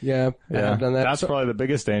 pussy? yeah, I have done that. That's So, probably the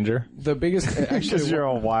biggest danger. the biggest, Because actually, you're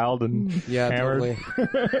all wild and yeah, hammered.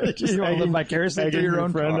 totally. You want to live vicariously through your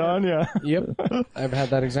own friend car. on, yeah. Yep. I've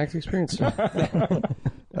had that exact experience.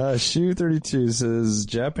 Shoe 32 says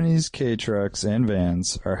Japanese K trucks and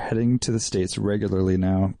vans are heading to the States regularly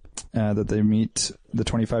now that they meet the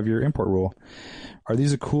 25-year import rule. Are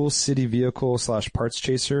these a cool city vehicle / parts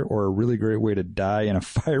chaser or a really great way to die in a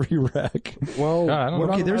fiery wreck? Well, I don't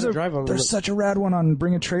know. okay, There's such a rad one on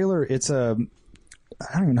Bring a Trailer. It's I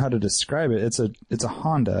don't even know how to describe it. It's a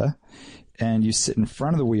Honda, and you sit in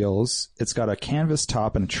front of the wheels. It's got a canvas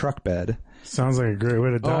top and a truck bed. Sounds like a great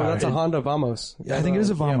way to die. Oh, that's a Honda Vamos. Yeah, I think it is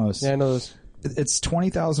a Vamos. Yeah, I know this. It's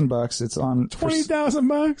 $20,000. It's on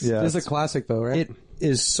 $20,000. Yeah, This is a classic though, right? it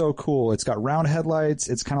is so cool. It's got round headlights.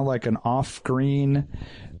 It's kind of like an off green.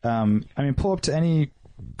 I mean, pull up to any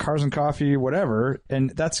Cars and Coffee, whatever,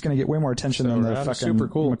 and that's going to get way more attention than the rad. fucking Super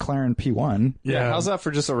cool. McLaren P1. Yeah, how's that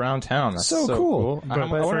for just around town? That's So cool. I But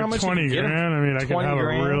wonder for how much 20 you can get 'em. grand, I mean, I could 20 have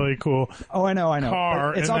grand? a really cool Oh, I know.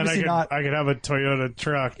 car, But it's and then obviously not. I could have a Toyota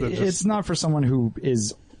truck that just It's not for someone who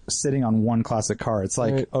is sitting on one classic car. It's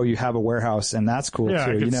like, Right. oh, you have a warehouse, and that's cool Yeah, I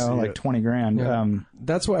too. could You know, see like it. 20 grand.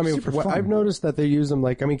 That's what I mean. Super What fun. I've noticed that they use them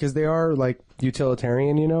like because they are like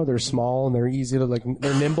utilitarian. You know, they're small and they're easy to like.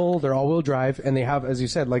 They're nimble. They're all-wheel drive, and they have, as you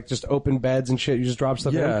said, like just open beds and shit. You just drop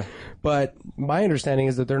stuff Yeah. in. But my understanding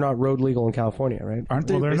is that they're not road legal in California, right? Aren't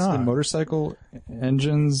they Well, they're basically not. motorcycle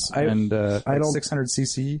engines and I don't-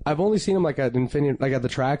 600cc? I've only seen them like at Infinity, like at the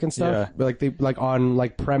track and stuff. Yeah. But like they like on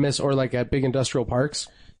like premise or like at big industrial parks.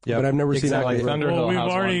 Yep. But I've never seen that. Like Like, Thunderhill Well, we've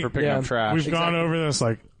has already- one for picking yeah, up trash. We've gone over this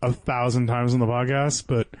like 1,000 times on the podcast,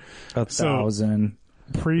 but 1,000.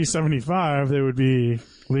 pre-75 they would be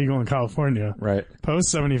legal in California. Right.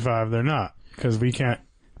 Post-75 they're not because we can't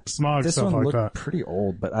smog This stuff one like looked that. pretty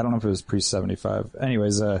old, but I don't know if it was pre-75.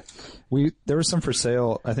 Anyways, there was some for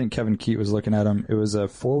sale. I think Kevin Keat was looking at them. It was a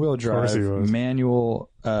 4-wheel course he drive was. manual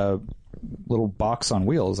little box on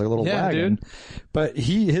wheels, like a little Yeah, wagon. dude. But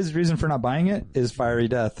his reason for not buying it is fiery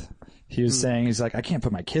death. He was saying, he's like, I can't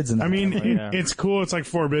put my kids in that. I mean, Yeah. it's cool. It's like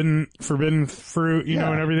forbidden fruit, you know,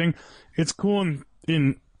 Yeah. and everything. It's cool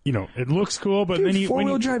in you know, it looks cool, but Dude, then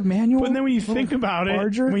four-wheel drive manual. but then when you think about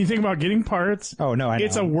larger? it, when you think about getting parts, Oh, no, I know.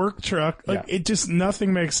 it's a work truck. Like Yeah. it just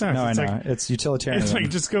nothing makes sense. no, I it's know. like It's utilitarian. it's like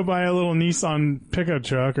just go buy a little Nissan pickup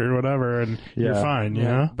truck or whatever, and you're Yeah. fine. You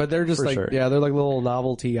know, But they're just For like, sure. they're like little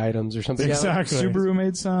novelty items or something. exactly. Subaru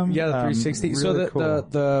made some. Yeah, the 360. So really the, cool.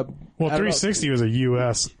 the Well, I don't know. 360 was a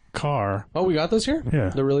U.S. car. Oh, we got those here? Yeah.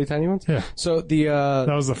 The really tiny ones? Yeah. So the, That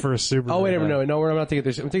was the first Subaru. oh, wait a minute. No, I'm not thinking of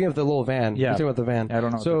this. I'm thinking of the little van. Yeah. I'm thinking about the van. I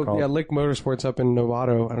don't know what So, they're called. yeah, Lick Motorsports up in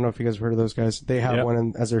Novato. I don't know if you guys have heard of those guys. They have Yep.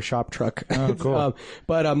 one as their shop truck. Oh, cool.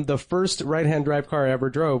 But the first right-hand drive car I ever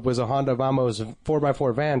drove was a Honda Vamos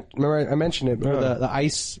 4x4 van. Remember I mentioned it? Remember the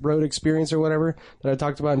ice road experience or whatever that I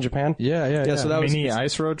talked about in Japan? Yeah. So that was Mini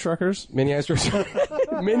ice road truckers. mini ice road.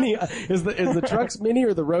 Mini is the truck's mini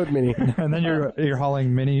or the road mini? And then you're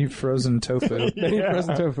hauling mini frozen tofu. Mini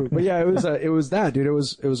frozen tofu. But yeah, it was that, dude. It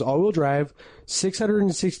was all-wheel drive,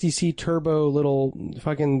 660C turbo little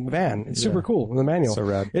fucking van. It's super cool with a manual. So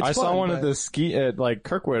rad. It's I saw fun, one but- at the ski at like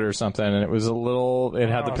Kirkwood or something, and it was a little. It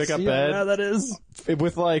had the pickup bed. that is.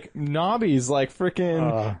 With like knobbies, like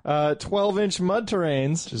freaking 12-inch mud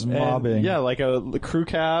terrains, Just And, mobbing. yeah, like a crew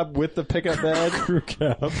cab with the pickup bed. Crew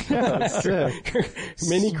cab, yeah, that's sick.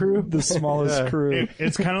 mini crew. The smallest crew.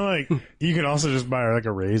 It's kind of like you could also just buy like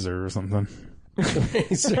a Razor or something. Or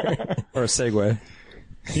a Segway.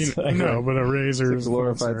 No, but a Razor is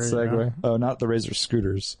Glorified Segway. Oh, not the Razor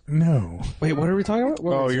scooters. No. Wait, what are we talking about?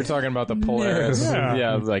 What Oh, was you're it? talking about the Polaris, Yeah.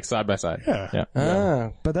 yeah, like side by side. Yeah.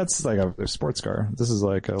 Ah, But that's like a sports car. This is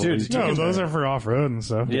like a Dude, No, those are for off road and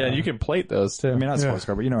stuff. Yeah, you can plate those too. I mean, not Yeah. sports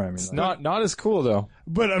car, but you know what I mean. Like, not as cool though.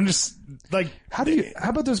 But I'm just like, how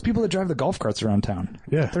about those people that drive the golf carts around town?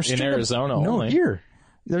 yeah. They're straight up- Arizona No, only. here.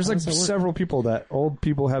 There's like several people old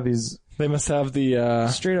people have these They must have the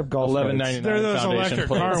straight up golf carts. $11.99 They're those foundation electric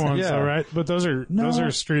plates. car ones, Yeah. though, right? But those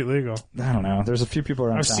are street legal. I don't know. There's a few people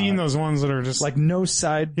around I've town seen that- those ones that are just like no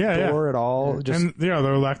side Yeah, door at all. Just and yeah,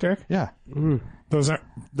 they're electric. yeah.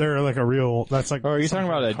 They're like a real. That's like. Oh, are you talking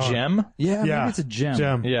about a gem? Yeah, Yeah, maybe it's a gem.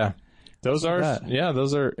 Gem. Yeah, those are. that? Yeah,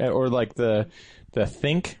 those are. Or like the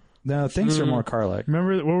Think. No, things are more car-like.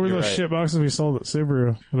 Remember what were those right. shit boxes we sold at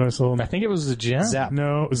Subaru that I sold? I think it was a gem. Zap.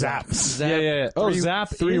 No, Zaps. Yeah. Oh, Zap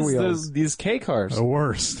three is wheels. these K cars. The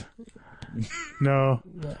worst. No.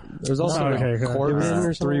 there's also Oh, okay, a okay. Corbin It was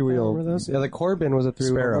or something. three-wheel. Remember those? Yeah, the Corbin was a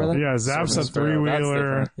three-wheel. Sparrow. Remember that? Yeah, Zap's a Sparrow. That's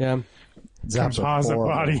three-wheeler Yeah. Zaps are composite horrible,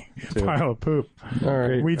 body too. pile of poop. All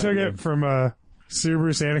right. We took it from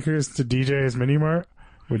Subaru Santa Cruz to DJ's Mini Mart,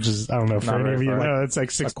 which is, I don't know, for Not any very of you far. know, it's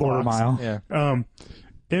like 6 A quarter blocks. mile. Yeah.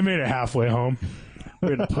 It made it halfway home.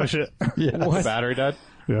 We had to push it. Yeah. The battery died.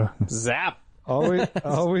 Yeah. Zap.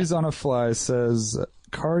 Always on a fly says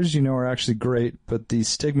cars you know are actually great, but the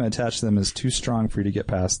stigma attached to them is too strong for you to get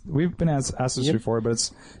past. We've been asked this before, but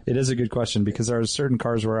it is a good question because there are certain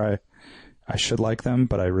cars where I should like them,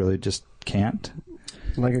 but I really just can't.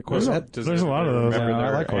 Like a Corvette. There's a lot of those. Remember Yeah, I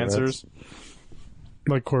their like Corvettes. answers.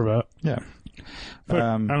 Like Corvette. Yeah. But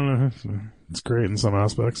I don't know. It's great in some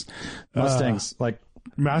aspects. Mustangs, like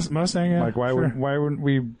Mustang, yeah. why sure. wouldn't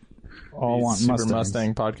we all want Super Mustangs?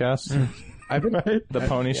 Mustang podcast. I've been, The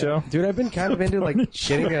Pony Show. dude, I've been kind of into like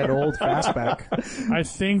getting an old fastback. I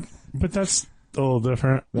think, but that's a little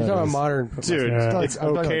different. You're talking about modern. Dude, Yeah. it's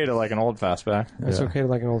I'm talking okay to like an old fastback. It's okay to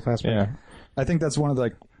like an old fastback. Yeah. I think that's one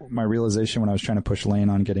of my realization when I was trying to push Lane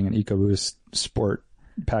on getting an EcoBoost Sport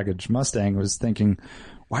package Mustang was thinking,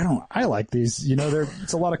 why don't I like these? You know,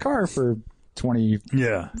 it's a lot of car for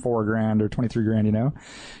 24 grand or 23 grand, you know,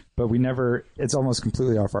 but it's almost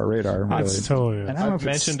completely off our radar. Really. That's totally. And I don't know I've if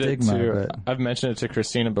it's mentioned stigma, it to but I've mentioned it to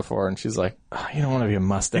Christina before, and she's like, oh, "You don't want to be a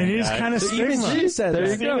Mustang." It is guy." kind of stigma. She said There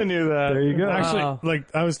that. you go. Christina knew that. There you go. Actually,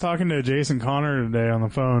 like I was talking to Jason Connor today on the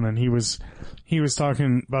phone, and he was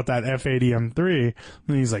talking about that F80 M3,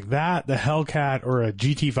 and he's like, that, the Hellcat, or a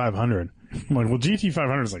GT500. I'm like, well,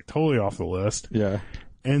 GT500 is like totally off the list. yeah.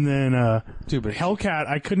 And then, dude, but Hellcat,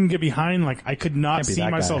 I couldn't get behind. Like, I could not Can't be see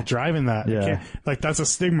that myself guy. driving that. Yeah. I can't, like, that's a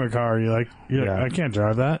stigma car. You're like, Yeah. I can't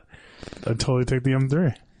drive that. I'd totally take the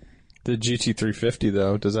M3. The GT350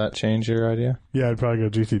 though, does that change your idea? Yeah, I'd probably go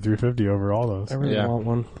GT350 over all those. I really Yeah. want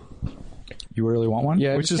one. You really want one?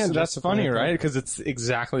 Yeah, I Which just is can't that's justify funny, it. right? Because it's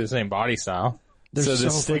exactly the same body style. They're so the so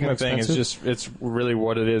stigma fucking thing is expensive. it's really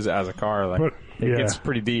what it is as a car. Like But, it yeah. gets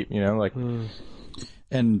pretty deep, you know. Like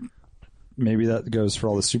and maybe that goes for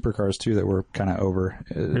all the supercars too that we're kind of over.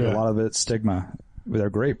 A lot of it's stigma. They're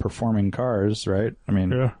great performing cars, right? I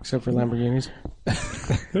mean, Yeah, Except for Lamborghinis.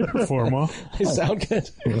 they perform well. They sound good.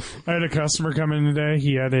 I had a customer come in today.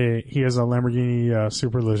 He has a Lamborghini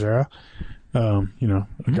Superleggera,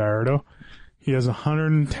 a Gallardo. He has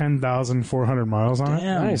 110,400 miles on it.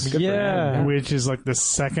 Nice. Good for Yeah. him. Which is like the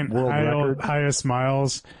second World record. highest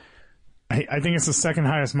miles. I think it's the second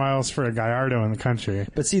highest miles for a Gallardo in the country.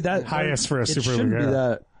 but see that Highest for a it Super shouldn't be Leggera.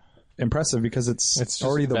 that impressive because it's just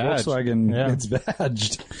already the badged. Volkswagen. Yeah. It's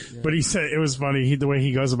badged. But he said it was funny. The way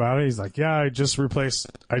he goes about it, he's like, "Yeah, I just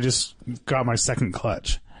got my second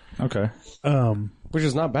clutch." Okay. Which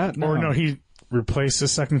is not bad. Or no, he replaced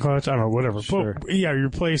his second clutch. I don't know, whatever. Sure. But, yeah, he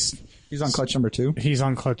replaced. He's on clutch number 2. He's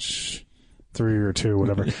on clutch 3 or 2,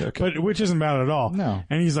 whatever. Okay. But which isn't bad at all. No.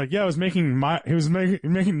 And he's like, yeah, he was making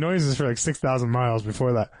noises for like 6,000 miles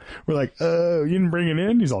before that. We're like, you didn't bring it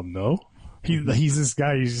in? He's all, no. He's this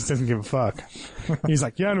guy. He just doesn't give a fuck. He's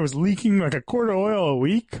like, yeah, and it was leaking like a quart of oil a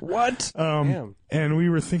week. What? Damn. And we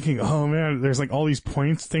were thinking, oh man, there's like all these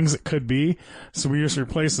things it could be. So we just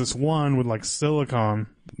replaced this one with like silicone.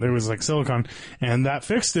 There was like silicone, and that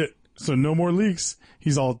fixed it. So no more leaks.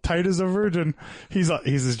 He's all tight as a virgin. He's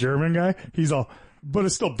this German guy. He's all, but it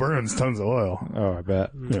still burns tons of oil. Oh, I bet.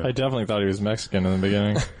 I definitely thought he was Mexican in the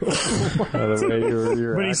beginning. By the way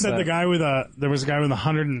your But he said there was a guy with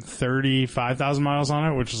 135,000 miles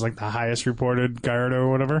on it, which is like the highest reported Gallardo or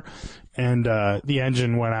whatever. And, the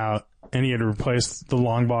engine went out and he had replaced the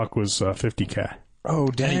long block was, $50K. Oh,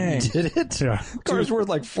 dang. Did it? Yeah. Car's worth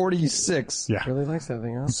like 46. Yeah. Really likes that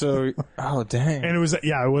thing, huh? So, oh, dang. And it was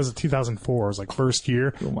a 2004. It was like first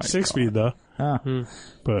year. my 6-speed though. Ah.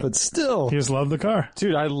 But But still. he just loved the car.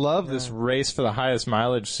 Dude, I love this race for the highest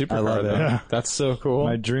mileage supercar. love it. though. Yeah. That's so cool.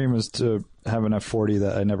 My dream is to have an F40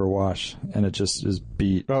 that I never wash, and it just is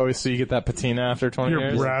beat. Oh, so you get that patina after 20 Your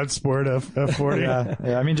years? Brad Sport F40.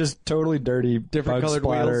 Yeah, I mean, just totally dirty, Different bug colored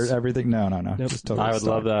splatter, wheels. everything. No, just totally. I would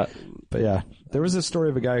stock. love that. But yeah, there was a story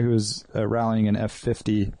of a guy who was rallying an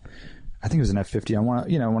F50. I think it was an F50 on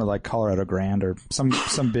one of like Colorado Grand or some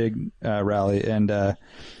big rally, and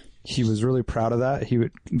he was really proud of that. He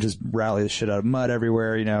would just rally the shit out of mud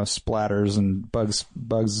everywhere, splatters and bugs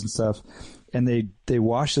and stuff. And they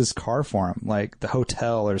washed his car for him, like the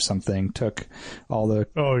hotel or something took all the.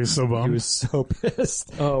 Oh, he's so He bummed. was so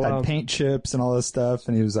pissed. Oh, wow. Had paint chips and all this stuff,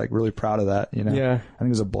 and he was like really proud of that. Yeah. I think it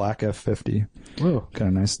was a black F50. Whoa. Kind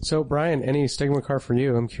of nice. So, Brian, any stigma car for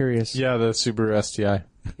you? I'm curious. Yeah, the Subaru STI.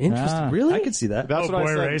 Interesting. Really? I could see that. That's Oh, what I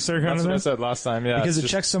boy said. racer kind That's of what I thing? said last time. Yeah, because it's it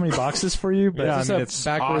just- checks so many boxes for you. But Yeah, Is I mean, this it's a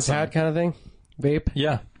backwards awesome. hat kind of thing? Vape?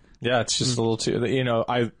 Yeah, it's just a little too.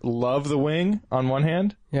 I love the wing on one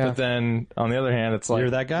hand, Yeah. but then on the other hand, it's like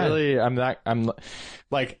You're that guy. Really, I'm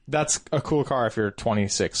like that's a cool car if you're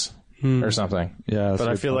 26 or something. Yeah, that's but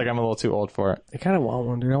a I good feel point. like I'm a little too old for it. I kind of want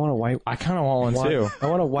one, dude. I want a white. I kind of want one too. I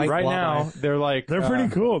want a white. Right Wabai. now, they're like They're pretty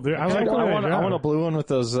cool. Dude, I like I what want they I got. want a blue one with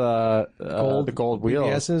those the gold wheels.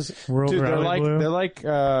 BBSs. World Dude, they're Rally Blue. like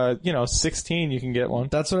 16. You can get one.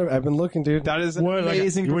 That's what I've been looking, dude. That is an What, like,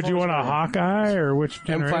 amazing. would you want a performance Hawkeye or which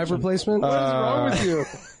generation? M5 replacement. What is wrong with you?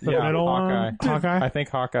 The Yeah, middle Hawkeye. one? Hawkeye? I think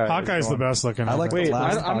Hawkeye. Hawkeye's is the one. best looking. I like ever. the Wait,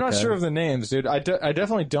 last I'm not Hawkeye. sure of the names, dude. I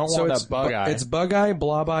definitely don't So want it's that bug eye. It's Bug Eye,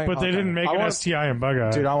 Blob Eye. But they Hawkeye. didn't make I an want- STI and Bug Eye.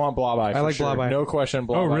 Dude, I want Blob Eye. I for like sure. Blob Eye. No question.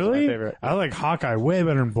 Blob Oh, Eye's really? my favorite. I like Hawkeye way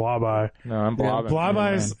better than Blob Eye. No, I'm Blob. Blob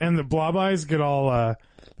Eyes and the Blob Eyes get all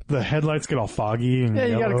the headlights get all foggy and Yeah,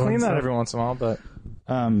 you got to yellow clean and that stuff. every once in a while, but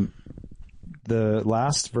the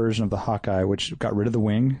last version of the Hawkeye, which got rid of the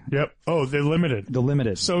wing, Yep. Oh, they're limited. the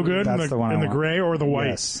limited. So good That's in the one I the want. gray or the white.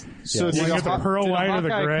 Yes. so Yes. did You get the pearl did white or the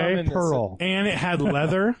Hawkeye gray? come in this- Pearl. And it had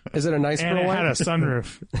leather. Is it a nice And pearl it white? had a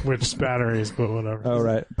sunroof, which batteries, but whatever. Oh,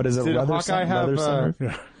 right. But is it Did leather, Hawkeye have leather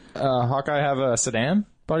sunroof? Yeah. Hawkeye have a sedan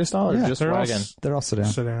body style or Yeah, just they're all wagon? They're all sedan.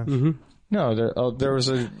 Sedans. No, there was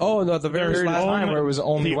a Oh no, the very period of last time only- where it was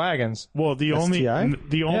only the- wagons. Well, the only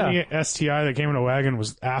STI? STI that came in a wagon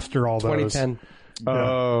was after all those. 2010.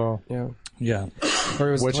 Oh, Yeah. Yeah. Or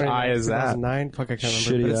it was Which 2009, ie is that? 2009? Fuck, I can't remember.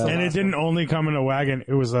 Shitty But it's the eye. And it last didn't only come in a wagon.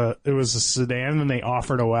 It was a sedan, and they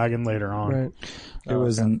offered a wagon later on. one. Right.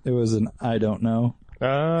 It was an I don't know.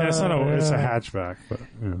 Yeah, it's not a it's a hatchback, but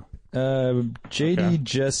yeah. JD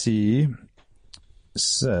Jesse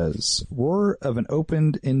says, roar of an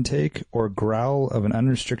opened intake or growl of an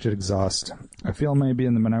unrestricted exhaust. I feel I may be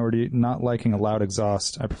in the minority not liking a loud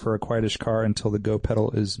exhaust. I prefer a quietish car until the go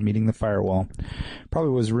pedal is meeting the firewall.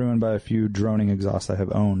 Probably was ruined by a few droning exhausts I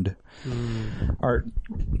have owned. Art.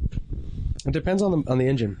 It depends on the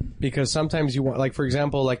engine, because sometimes you want, like, for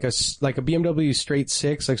example, like a BMW straight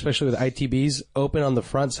six, like especially with ITBs, open on the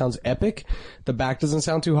front sounds epic. The back doesn't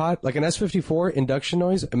sound too hot. Like an S54 induction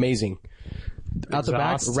noise, amazing. Out the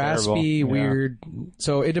back, Exhaust, raspy, terrible. Yeah. weird.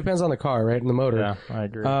 So it depends on the car, right, and the motor. Yeah, I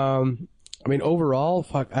agree. I mean, overall,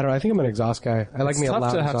 fuck, I don't know. I think I'm an exhaust guy. I like It's me a tough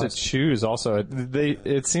loud to have exhaust. to choose. Also,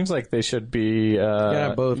 it seems like they should be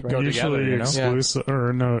both, right? go Usually together. You know, exclusive,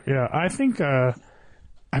 or no, yeah. I think I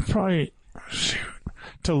probably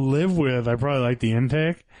to live with. I probably like the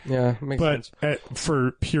intake, Yeah, makes but sense.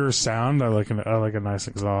 for pure sound, I like a nice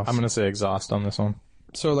exhaust. I'm gonna say exhaust on this one.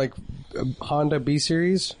 So like Honda B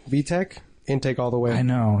Series, VTEC, intake all the way. I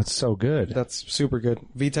know, it's so good. That's super good.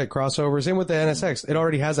 VTEC crossover. Same with the NSX. It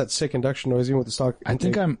already has that sick induction noise, even with the stock. I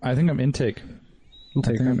think I'm intake. I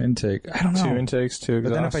think I'm intake. I don't know. 2 intakes, 2 exhausts.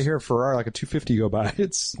 But then if I hear a Ferrari like a 250 go by,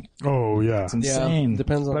 it's Oh yeah, insane.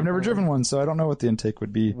 depends on But I've never the driven one, so I don't know what the intake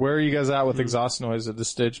would be. where are you guys at with exhaust noise at this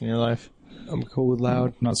stage in your life? I'm cool with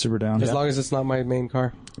loud. Not super down. As long as it's not my main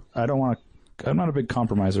car. I don't want to. I'm not a big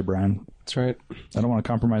compromiser, Brian. That's right. I don't want to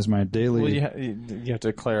compromise my daily. Well, you have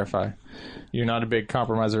to clarify. You're not a big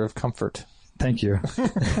compromiser of comfort. Thank you.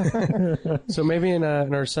 So maybe in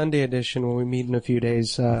our Sunday edition, when we meet in a few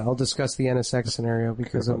days, I'll discuss the NSX scenario,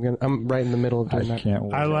 because I'm right in the middle of I doing that. can't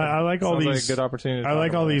wait. I like all Sounds like these. a good opportunity. to I talk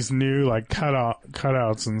like all about it. these new like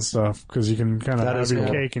cutouts and stuff, because you can kind of That have is your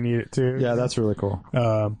cool. cake and eat it too. Yeah, that's really cool.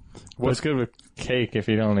 What's good with cake if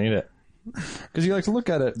you don't eat it? Because you like to look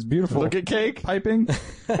at it. It's beautiful. Look at cake. piping,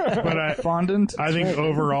 but fondant. I think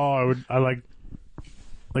overall I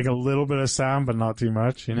like a little bit of sound, but not too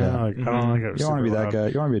much. You know, Yeah. like I don't like it. You don't want to be that guy.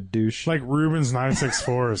 You want to be a douche. Like Ruben's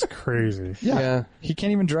 964 is crazy. Yeah. He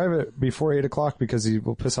can't even drive it before 8 o'clock because he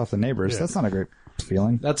will piss off the neighbors. Yeah. That's not a great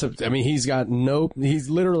feeling. He's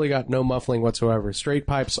literally got no muffling whatsoever. Straight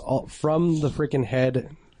pipes all, from the freaking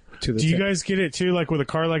head to the Do you tip. guys get it too? Like with a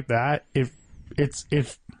car like that, if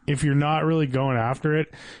you're not really going after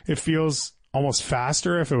it, it feels almost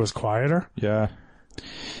faster if it was quieter, Yeah.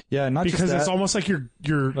 Yeah, not because just that. it's almost like you're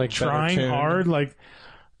Like trying better tuned. hard. Like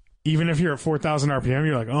even if you're at 4,000 RPM,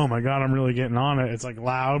 you're like, oh my god, I'm really getting on it. It's like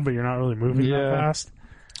loud, but you're not really moving Yeah. that fast.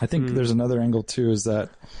 I think there's another angle too, is that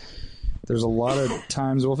there's a lot of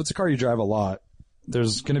times, well, if it's a car you drive a lot,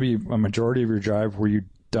 there's going to be a majority of your drive where you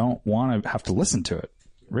don't want to have to listen to it.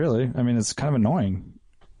 Really. I mean, it's kind of annoying.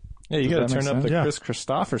 Yeah, you got Does to that turn make up the sense? Yeah. Chris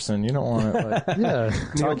Christopherson. You don't want it like Yeah.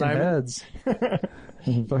 Talking Diamond? heads.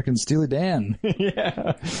 Fucking Steely Dan.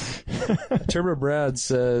 yeah. Turbo Brad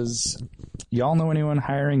says, y'all know anyone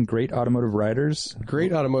hiring great automotive riders?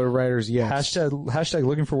 Great automotive riders, yes. Hashtag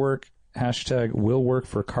looking for work. Hashtag will work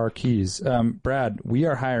for car keys. Brad, we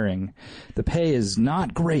are hiring. The pay is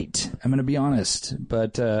not great. I'm going to be honest,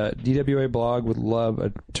 but DWA blog would love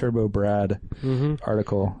a Turbo Brad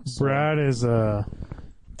article. So Brad is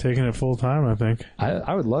taking it full time, I think.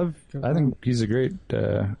 I would love. I think he's a great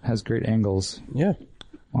has great angles Yeah.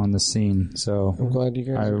 on the scene. So I'm glad you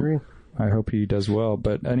guys agree. I hope he does well.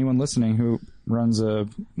 But anyone listening who runs a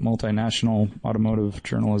multinational automotive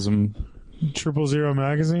journalism. 000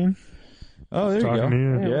 magazine. Oh, there you Talking go. to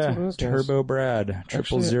you. Yeah, what's up with Yeah, those guys? Turbo Brad,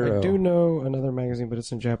 Actually, 000. I do know another magazine, but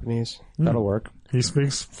it's in Japanese. That'll work. He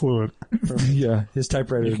speaks fluent. Yeah, his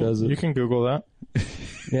typewriter does it. You can Google that.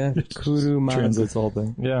 Yeah. Kuruma. Translates the whole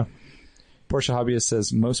thing. Yeah. Porsche Hobbyist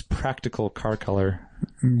says most practical car color.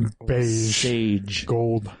 Beige. Sage.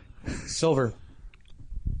 Gold. Silver.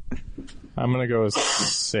 I'm gonna go with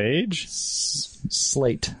sage.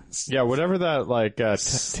 Slate. Yeah, whatever that like tan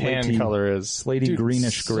Slatey. color is. Slatey Dude,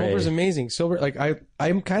 greenish gray. Silver's amazing. Silver, like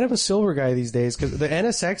I'm kind of a silver guy these days, because the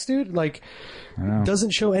NSX dude, like,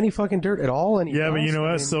 doesn't show any fucking dirt at all. And Yeah, but you know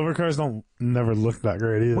I what? mean, Silver cars don't never look that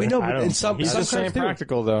great either. Wait, no, I but don't in some He's some just cars saying do.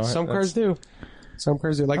 practical though. Some cars do. Some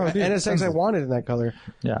cars do. Like Oh, dude, NSX, I wanted in that color.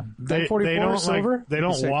 Yeah. they 44 don't silver? like, they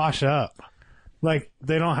don't Sick. wash up. Like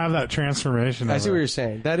they don't have that transformation. I of see it. what you're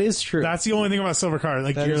saying. That is true. That's the only thing about silver car.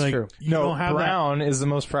 Like That you're is like true. you No, don't have brown is the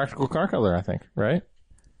most practical car color, I think. Right?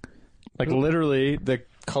 Like literally the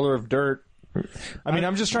color of dirt. I mean,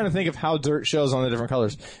 I'm just trying to think of how dirt shows on the different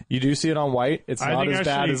colors. You do see it on white. It's I not think as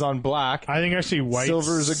bad actually- as on black. that. I think actually white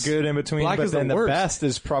Silver's a good in between, Black but is then the the worst. best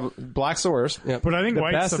is probably black's the worst. Yep. But I think The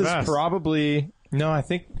white's best the best. is probably No, I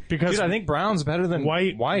think Because I think brown's better than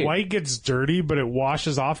white gets dirty, but it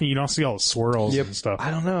washes off and you don't see all the swirls and stuff.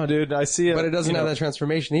 I don't know, dude. I see it, But it doesn't have that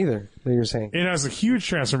transformation either that you're saying. It has a huge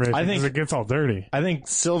transformation I think- because it gets all dirty. I think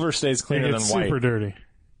silver stays It cleaner than gets white. super dirty.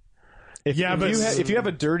 If you have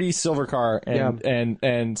a dirty silver car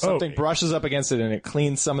and something brushes up against it and it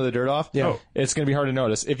cleans some of the dirt off, it's going to be hard to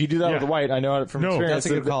notice. If you do that Yeah. with the white, I know it from No, experience. That's a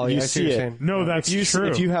good call. You I see see what you're it. saying. No, that's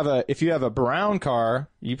true. If you have a brown car,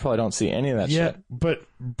 you probably don't see any of that Yeah, shit. but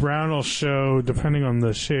brown will show, depending on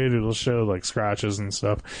the shade, it'll show like scratches and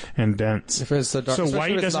stuff and dents. If it's the dark, So especially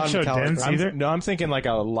white if it's doesn't show non-metallic, dents right? either? No, I'm thinking like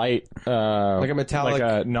a light, Like a metallic-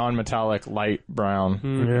 like a non-metallic light brown.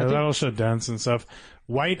 Yeah, that'll show dents and stuff.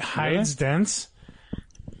 White hides dents,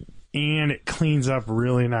 and it cleans up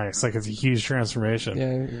really nice. Like it's a huge transformation. Yeah, I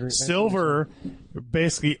agree. Silver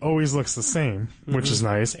basically always looks the same, which is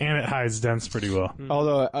nice, and it hides dents pretty well.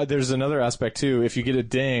 Although there's another aspect too. If you get a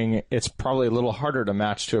ding, it's probably a little harder to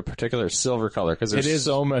match to a particular silver color because there's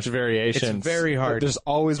so much variation. It's very hard. There's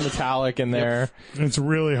always metallic in there. It's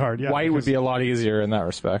really hard. Yeah, White would be a lot easier in that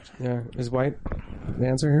respect. Yeah, is white the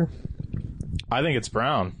answer here? I think it's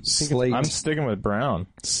brown. Slate. I'm sticking with brown.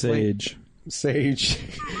 Sage. Sage,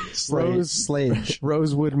 Slage.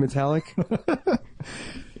 rosewood metallic.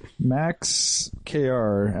 Max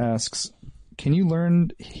KR asks, can you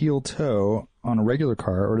learn heel toe on a regular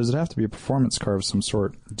car, or does it have to be a performance car of some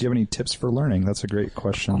sort? Do you have any tips for learning? That's a great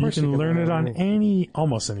question. You can learn it on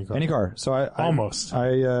almost any car. Any car. So I Almost.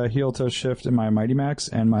 I heel toe shift in my Mighty Max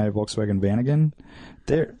and my Volkswagen Vanagon.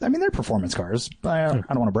 They're performance cars. I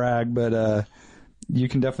don't want to brag, but you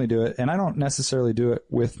can definitely do it. And I don't necessarily do it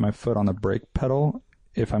with my foot on the brake pedal.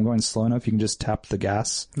 If I'm going slow enough, you can just tap the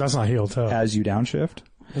gas That's not heel toe. as you downshift.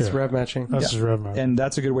 It's rev matching. That's just rev mount. And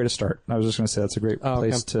that's a good way to start. I was just going to say that's a great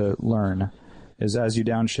place to learn. Is as you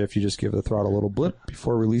downshift, you just give the throttle a little blip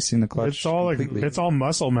before releasing the clutch. It's all completely. it's all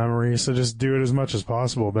muscle memory, so just do it as much as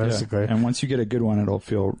possible, Yeah. basically. And once you get a good one, it'll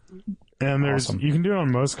feel And there's awesome. you can do it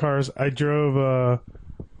on most cars. I did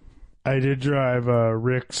drive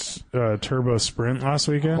Rick's Turbo Sprint last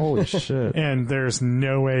weekend, holy shit. and there's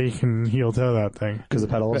no way you can heel toe that thing Because the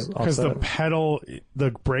pedals because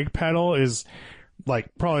the brake pedal is like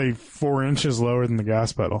probably 4 inches lower than the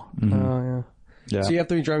gas pedal. Oh yeah. Yeah. So you have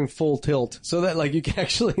to be driving full tilt so that like you can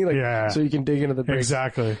actually Yeah. so you can dig into the brakes.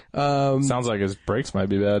 Exactly. Sounds like his brakes might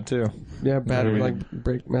be bad too. Yeah, bad like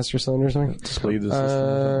brake master cylinder or something. Bleed the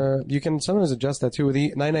system. You can sometimes adjust that too. With the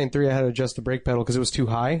 993, I had to adjust the brake pedal because it was too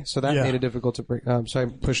high, so that Yeah. made it difficult to brake. So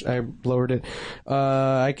I lowered it.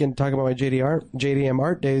 I can talk about my JDM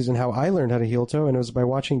art days and how I learned how to heel toe, and it was by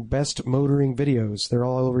watching best motoring videos. They're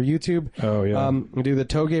all over YouTube. Oh, yeah. We do the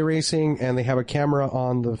toge racing, and they have a camera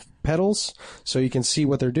on the pedals, so you can see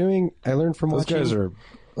what they're doing. I learned from Those watching. guys are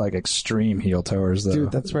like extreme heel towers, though.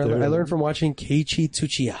 Dude, that's right. I learned from watching Keiichi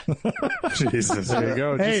Tsuchiya. Jesus. There you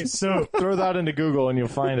go. Hey, Just so throw that into Google and you'll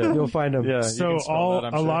find it. You'll find them. Yeah. you so can spell that,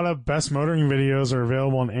 I'm a sure. lot of best motoring videos are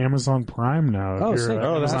available on Amazon Prime now. If Oh, you're sick. an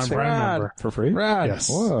Oh, Amazon that's Prime rad. member. for free. Rad. Yes.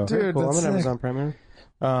 Whoa. Dude, cool. I'm that's an sick. Amazon Prime member.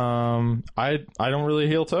 I don't really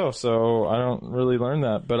heel toe, so I don't really learn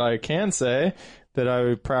that. But I can say that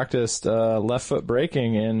I practiced left foot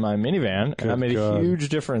braking in my minivan, and that made a huge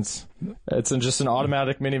difference. It's just an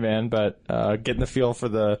automatic minivan, but getting the feel for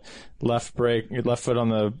the left foot on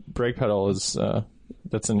the brake pedal is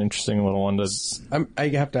that's an interesting little one to. I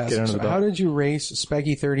have to ask, Get under so the belt. how did you race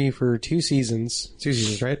Speccy 30 for 2 seasons? 2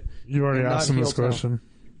 seasons, right? You already And asked not him this heel toe. question.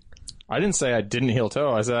 I didn't say I didn't heel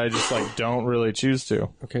toe. I said I just don't really choose to.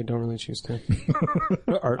 Okay, don't really choose to.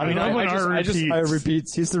 I mean, love when Art repeats.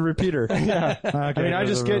 repeats. He's the repeater. Yeah. I mean, I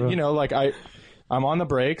just get I'm on the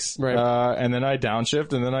brakes, Right. and then I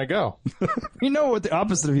downshift, and then I go. You know what the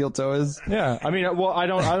opposite of heel toe is? Yeah, I mean, well, I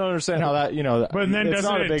don't understand how that, But then it's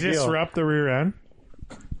not doesn't a it big deal. disrupt the rear end?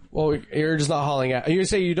 Well, you're just not hauling ass. You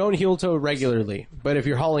say you don't heel toe regularly, but if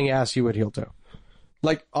you're hauling ass, you would heel toe.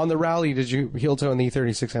 Like on the rally, did you heel toe in the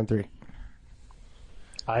E36 M3?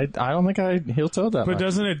 I don't think I heel toed that But much.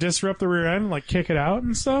 doesn't it disrupt the rear end, like kick it out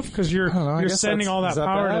and stuff? Because you're know, I you're guess sending all is that that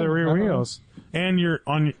power bad? to the I rear don't know. wheels, and you're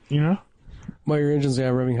on. Well, your engine's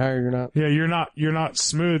revving higher. You're not. Yeah, you're not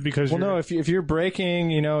smooth because Well, you're, no, if you're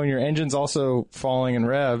braking, and your engine's also falling in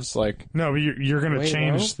revs, like no, but you're going to Wait,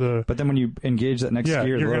 change the. But then when you engage that next Yeah,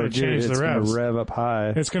 gear, the you're lower gonna gear, change the it's going revs. to rev up high.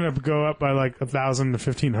 It's going to go up by like 1,000 to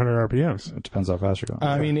 1,500 RPMs. It depends how fast you're going.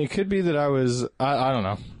 I mean, it could be that I was, I don't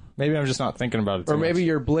know. Maybe I'm just not thinking about it too Or maybe much.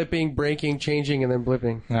 you're blipping, braking, changing, and then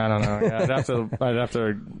blipping. I don't know. Yeah, I'd have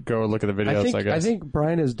to go look at the videos, I guess. I think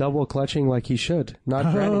Brian is double clutching like he should,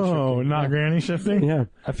 not granny Oh, shifting. not granny shifting. Yeah.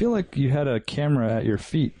 I feel like you had a camera at your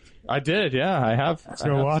feet I did, yeah. I have. Let's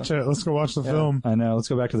go watch it. Let's go watch the film. I know. Let's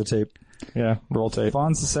go back to the tape. Yeah, roll tape.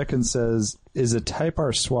 Fonz II says, is a Type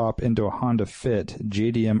R swap into a Honda Fit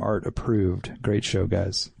JDM Art approved? Great show,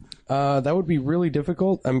 guys. That would be really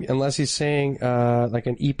difficult, unless he's saying like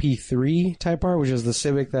an EP3 Type R, which is the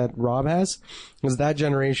Civic that Rob has. Because that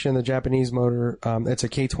generation, the Japanese motor, it's a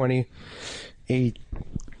K20 A2,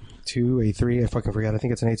 A3, I fucking forgot. I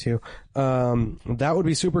think it's an A2. That would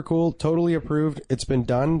be super cool. Totally approved. It's been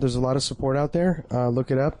done. There's a lot of support out there. Look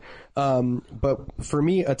it up. But for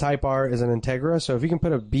me, a Type R is an Integra. So if you can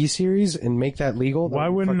put a B series and make that legal, Why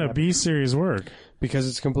wouldn't a B series work? because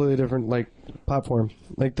it's completely different, like, platform.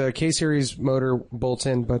 Like, the K-Series motor bolts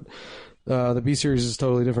in, but the B-Series is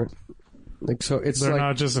totally different. Like, so it's They're like...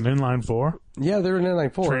 not just an inline 4? Yeah, they're an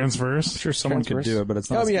inline 4. Transverse? I'm sure someone could do it, but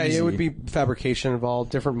it's not yeah, easy. it would be fabrication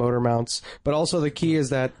involved, different motor mounts. But also the key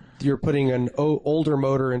is that you're putting an older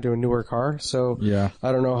motor into a newer car. So Yeah.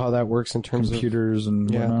 I don't know how that works in terms Computers and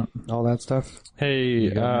of... Yeah, whatnot. all that stuff.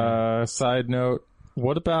 Hey, side note,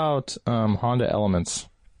 what about Honda Elements?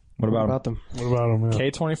 What What about, about them? What about them? Yeah.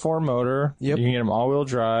 K24 motor. Yep. You can get them all-wheel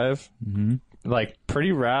drive. Mm-hmm. Like,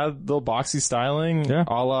 pretty rad, little boxy styling, Yeah.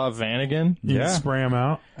 a la Vanagon. You can spray them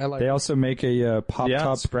out. I like They also make a pop Yeah,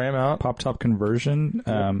 top spray them out. pop top conversion.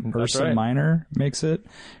 that's Ursa right. Minor makes it,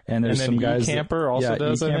 and there's And some then guys. eCamper also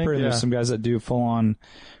does, I eCamper, think, and yeah. there's some guys that do full on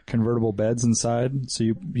convertible beds inside. So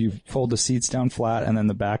you fold the seats down flat, and then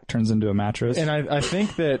the back turns into a mattress. And I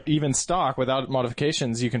think that even stock, without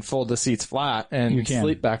modifications, you can fold the seats flat and You can.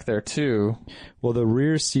 sleep back there too. Well, the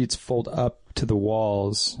rear seats fold up to the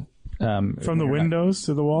walls. From the windows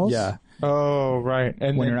to the walls? Yeah, Oh, right.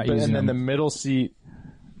 And When then, you're not but- using and then them. the middle seat.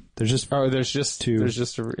 there's just There's just Two. There's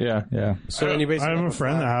just a yeah. yeah. So I then you basically have a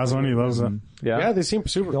friend that has one. He loves it. Yeah. Yeah, they seem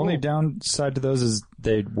super The only cool. downside to those is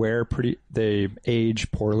they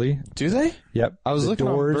age poorly. Do they? Yep. I was The looking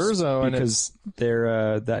on doors, Verzo and because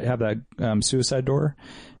they're that have that suicide door,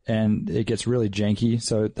 and it gets really janky,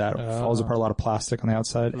 so that falls apart a lot of plastic on the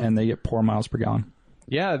outside, and they get poor miles per gallon.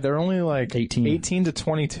 Yeah, they're only like 18 to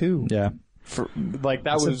 22. Yeah, For, like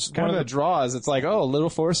that It's was kind one of of the draws. It's like, oh, a little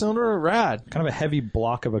 4-cylinder, rad. kind of a heavy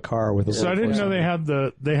block of a car with a. So I didn't know they have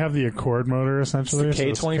the Accord motor essentially. It's the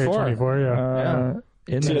K24. K24,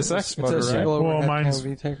 yeah. TSX motor, It's a right? single Well, overhead mine's-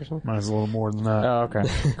 kind of VTEC or something. Mine's a little more than that. Oh, okay.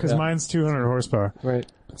 Because mine's 200 horsepower. Right.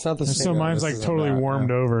 It's not the same. So mine's like totally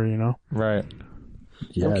warmed over, you know? Right.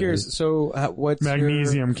 Yeah, I'm curious. So what's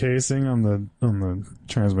Magnesium casing on the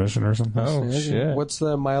transmission or something. Oh, shit. What's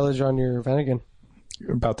the mileage on your Vanagon?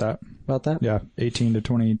 about that. About that? Yeah, 18 to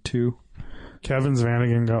 22. Kevin's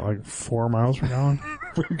Vanagon got like 4 miles per gallon.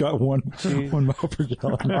 We got one mile per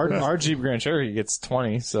gallon. Our Jeep Grand Cherokee gets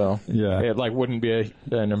 20, so Yeah. it like wouldn't be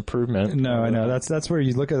an improvement. No, I know. That's where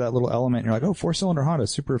you look at that little element and you're like, oh, 4-cylinder Honda,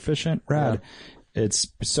 super efficient, rad. It's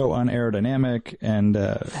so unaerodynamic and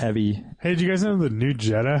heavy. Hey, did you guys know the new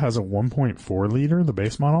Jetta has a 1.4 liter, the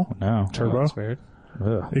base model? No. Turbo. That's weird.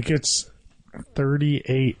 Ugh. It gets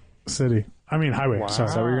 38 city. I mean highway. Sorry.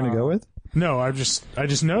 Is that what you're going to go with? No, I just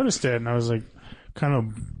noticed it and I was like kind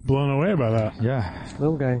of blown away by that. Yeah.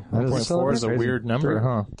 Little guy. That is- 4 is a weird number,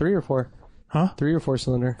 huh? 3 or 4? Huh? 3 or 4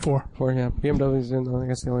 cylinder? 4. 4, yeah. BMW's doing, I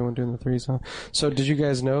guess the only one doing the 3s, huh? So did you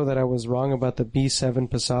guys know that I was wrong about the B7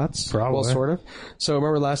 Passats? Probably. Well, sort of. So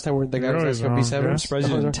remember last time the guy You're was always asking about wrong, B7? yeah. I'm surprised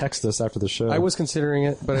you didn't text us after the show. I was considering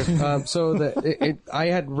it, but I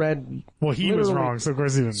had read. Well, he was Literally- wrong, so of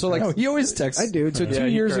course he didn't. So like No, he always texts. I do. So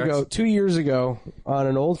Yeah, 2 years ago, on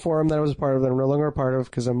an old forum that I was a part of, that I'm no longer a part of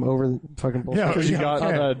because I'm over the fucking bullshit. yeah, Because you got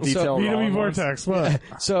yeah. detail BW wrong ones. Vortex, what?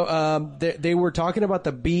 So they were talking about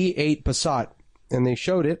the B8 Passat, and they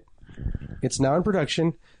showed it. It's now in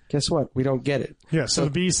production. Guess what? We don't get it. Yeah, so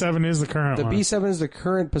the B7 is the current The one. B7 is the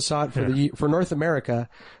current Passat for North America,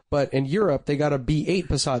 but in Europe they got a B8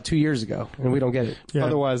 Passat 2 years ago, and we don't get it. Yeah.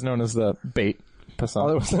 Otherwise known as the bait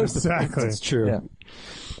Passat. Exactly. It's true. Yeah.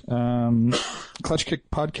 Clutch Kick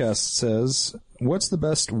Podcast says, what's the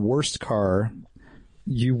best worst car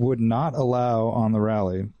you would not allow on the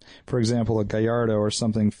rally? For example, a Gallardo or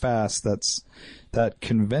something fast that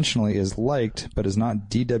conventionally is liked but is not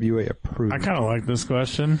DWA approved. I kind of like this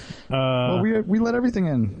question. Well, we let everything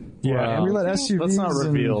in. Yeah. And we let SUVs. Let's not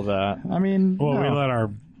reveal and, that. I mean, Well, no. we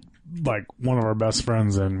let one of our best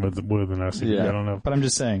friends in with an SUV. Yeah. I don't know. But I'm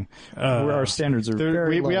just saying, our standards are There,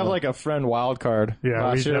 very we low. have like a friend wild card. Yeah,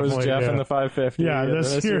 Last we year it was definitely- Jeff yeah. in the 550. Yeah, and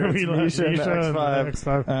this year it's we let Misha in the Misha in the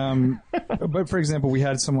X5. X5. But for example, we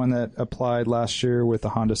had someone that applied last year with the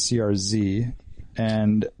Honda CRZ,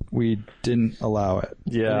 and we didn't allow it.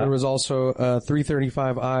 Yeah. There was also a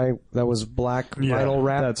 335i that was black Yeah, vinyl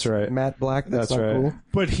wrap. that's right. Matte black. That's That's not right. cool.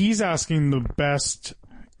 But he's asking the best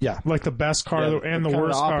Yeah. like the best car and the kind of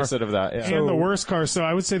worst opposite car. of that. Yeah. And the worst car. So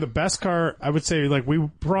I would say the best car, I would say, like, we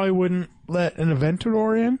probably wouldn't let an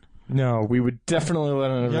Aventador in. No, we would definitely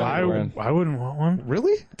let an Aventador in. I wouldn't want one.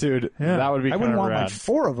 Really? Dude, Yeah. that would be I kind wouldn't of want rad. like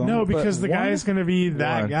 4 of them. No, but because the one? guy's going to be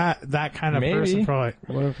that One. guy, that kind of Maybe. person. Probably.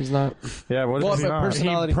 What if he's not? Yeah, what Well, if he's but not?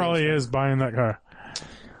 personality He probably is buying that car.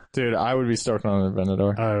 Dude, I would be stoked on an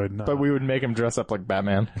Aventador. I would not. But we would make him dress up like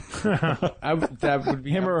Batman. That would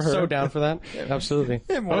be Him or her. so down for that. Absolutely.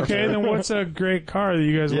 Okay, then what's a great car that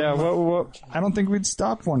you guys Yeah, want? what? I don't think we'd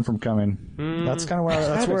stop one from coming. That's kind of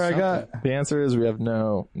where I got The answer is we have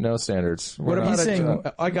no standards. What We're about not- He's saying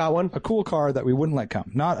I got one. a cool car that we wouldn't let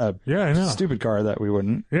come, not a Yeah, I know. stupid car that we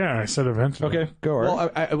wouldn't. Yeah, I said Aventador. Okay, go.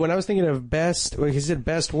 Art. Well, when I was thinking of best, when he said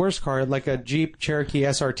best worst car, like a Jeep Cherokee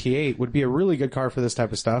SRT8 would be a really good car for this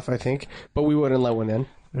type of stuff, I think. But we wouldn't let one in.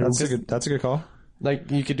 That's a good call.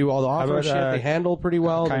 Like you could do all the off-road about, shit. They handle pretty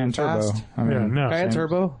well. Cayenne they're Turbo. fast. I mean, Yeah, no. Cayenne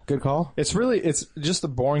Turbo, good call. It's just the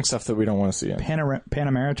boring stuff that we don't want to see in.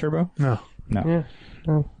 Panamera Turbo? No.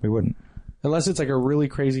 No, we wouldn't. Unless it's like a really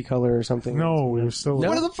crazy color or something. No, we were still.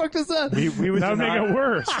 What the fuck is that? We would That would make deny, it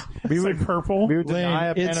worse. We would purple. we would deny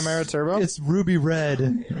a It's- Panamera Turbo. It's ruby red.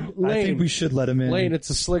 I think we should let him in. Lane, it's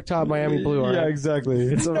a slick top Miami blue. all Yeah, right? exactly.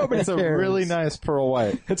 It's a cares. really nice pearl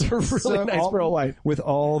white. It's a really nice pearl white. with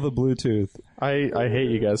all the Bluetooth. I hate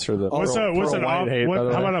you guys for the What's pearl an white off, hate, by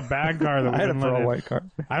the how way. about a bad car that we I had a wouldn't let pearl in? white car.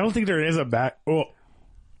 I don't think there is a bad. Well,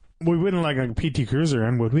 we wouldn't like a PT Cruiser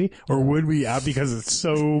in, would we? Or would we? Because it's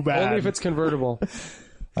so bad. Only if it's convertible.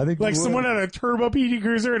 I think like we would. someone had a turbo PT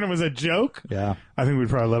Cruiser and it was a joke. Yeah. I think we'd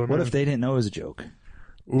probably let them. What in. if they didn't know it was a joke?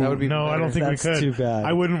 That would be no, I better. don't think That's we could. too bad.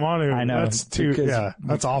 I wouldn't want to. I know, That's too. because Yeah,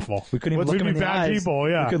 that's awful. We couldn't even look We'd him in be the bad eyes. people.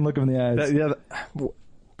 Yeah. We couldn't look him in the eyes.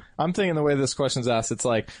 I'm thinking the way this question's asked, it's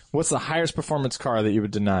like, what's the highest performance car that you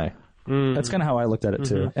would deny? That's kind of how I looked at it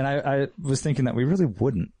too. And I was thinking that we really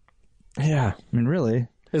wouldn't. Yeah. I mean, really.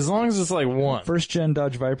 As long as it's like one. First gen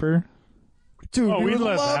Dodge Viper, Dude, Oh, we we'd would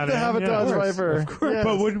let love that to in, have a yeah. Dodge Of course, Viper.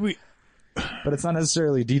 But would we? but it's not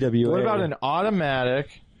necessarily DWA. What about an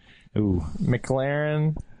automatic Ooh.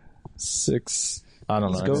 McLaren 6? I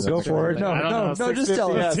don't know. Go for it. No, I don't know. no, just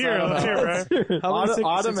tell Let's us. hear it, let's hear Right?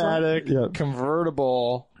 Automatic, Yeah.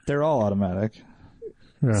 convertible, They're all automatic.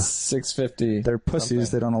 Yeah. 650. They're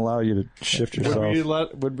pussies. They don't allow you to shift yourself.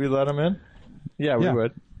 Would we let them in? Yeah, we Yeah.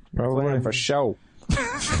 would. Probably. For show.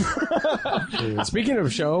 Speaking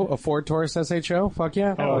of show, a Ford Taurus SHO, fuck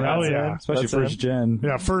yeah. Oh, hell yeah. Especially That's first gen.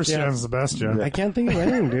 Yeah, first gen's the best gen. I can't think of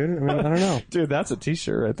anything, dude. I mean, I don't know. Dude, that's a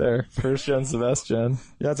t-shirt right there. First gen's the best gen.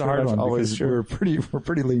 Yeah, it's a hard Pretty one much always because true. we're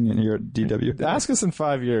pretty lenient here at DW. Ask us in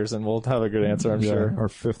 5 years and we'll have a good answer, I'm Yeah, sure. our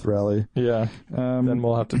fifth rally. Yeah. Then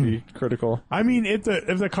we'll have to be critical. I mean, if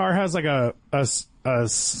the car has like a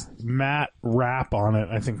matte wrap on it,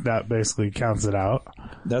 I think that basically counts it out.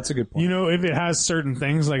 That's a good point. You know, if it has certain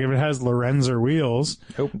things, like if it has Lorenzer wheels,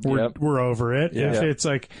 Yep. we're over it. Yeah. If it's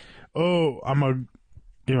like, oh, I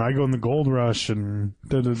go in the Gold Rush and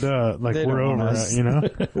da-da-da, like They we're don't want over us. it, you know?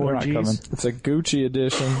 We're not coming. It's a Gucci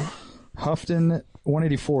edition. Houghton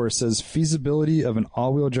 184 says feasibility of an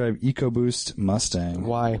all-wheel drive EcoBoost Mustang.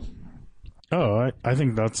 Why? Oh, I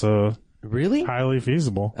think that's Really? highly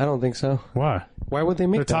feasible. I don't think so. Why? Why would they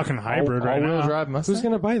make They're that? talking hybrid right All-wheel now. drive Mustang? Who's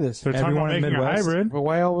going to buy this? They're talking about Everyone in the making a Midwest? hybrid. But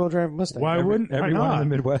why all-wheel drive Mustang? Why wouldn't? Why Everyone not? in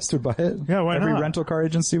the Midwest would buy it. Yeah, why Every not? rental car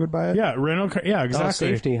agency would buy it. Yeah, rental car. Yeah, Oh, exactly.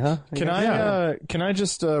 safety, huh? Can I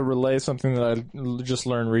just relay something that I just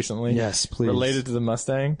learned recently? Yes, please. Related to the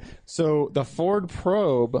Mustang. So the Ford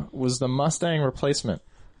Probe was the Mustang replacement.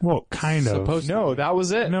 Well, kind of. No, that was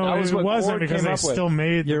it. No, that was it what wasn't Ford because came they up with. still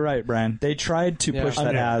made. You're right, Brian. They tried to push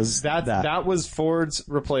that as that was Ford's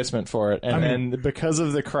replacement for it, and then because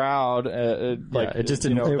of the crowd, it just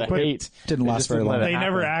didn't- the but hate didn't last just very didn't let long. it They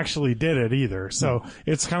never happen. actually did it either. So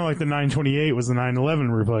it's kind of like the 928 was the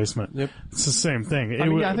 911 replacement. Yep. It's the same thing. I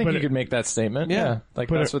mean, I think you could make that statement. Yeah, like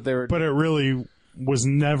but that's it, what they were. But it really was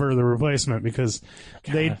never the replacement because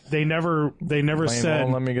they never said.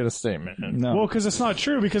 Well, let me get a statement. No. Well, because it's not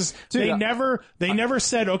true. Because they never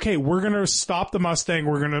said, okay, we're going to stop the Mustang.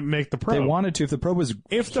 We're going to make the Probe. They wanted to. If the Probe was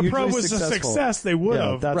If the hugely Probe was successful. a success, they would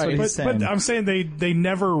have. that's what Right. he's saying. But I'm saying they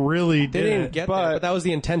never really They did didn't it. get But there, but that was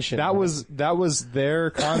the intention. That was their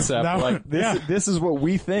concept. That was- like this, yeah. this is what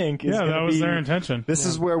we think. Is Yeah, gonna that was be- their intention. This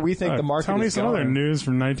is where we think the market Tell me is some going. other news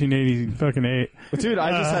from 1980 fucking 8. Dude,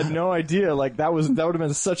 I just had no idea. Like that that would have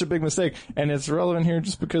been such a big mistake. And it's relevant here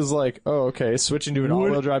just because, like, oh, okay, switching to an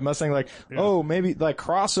all-wheel drive Mustang, like, oh, maybe like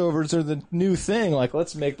crossovers are the new thing. Like,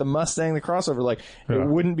 let's make the Mustang the crossover. Like, it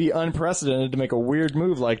wouldn't be unprecedented to make a weird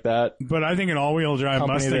move like that. But I think an all-wheel drive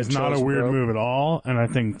Company Mustang's that not a chose weird Broke. move at all, and I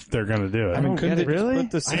think they're going to do it. I mean, couldn't get they it. just Really?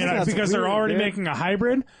 put the And because they're already making a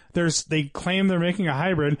hybrid, they claim they're making a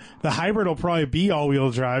hybrid. The hybrid will probably be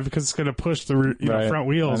all-wheel drive because it's going to push the front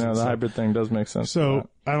wheels. I know, and the stuff. hybrid thing does make sense. So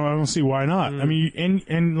I don't see why not. I mean,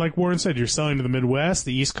 and like Warren said, you're selling to the Midwest,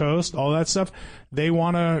 the East Coast, all that stuff. They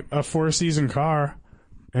want a 4-season car,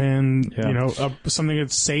 and something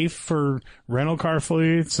that's safe for rental car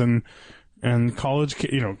fleets and college,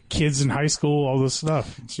 kids in high school, all this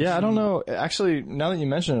stuff. Yeah, I don't know. Actually, now that you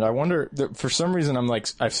mention it, I wonder, for some reason,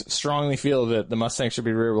 I strongly feel that the Mustang should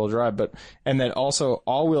be rear-wheel drive, and that also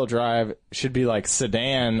all-wheel drive should be like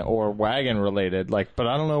sedan or wagon related. Like, but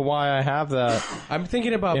I don't know why I have that. I'm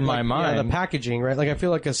thinking about in my mind. the packaging, right? Like I feel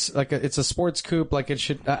like it's a sports coupe. Like it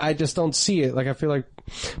should. I just don't see it. Like I feel like,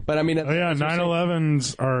 but I mean, Oh yeah,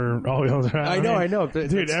 911s are all-wheel drive. I know,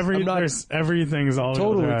 dude. Everything's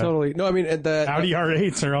all-wheel drive. Totally. No, I mean the Audi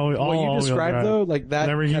R8s are all what you all-wheel described drive. though, like that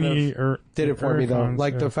Lamborghini kind of did it for me though. Huracans,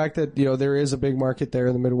 Like the fact that there is a big market there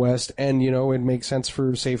in the Midwest, and it makes sense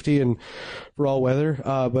for safety and for all weather.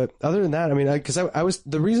 But other than that, I mean, because I was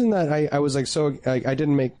the reason that I was like so I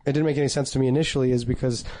didn't make any sense to me initially is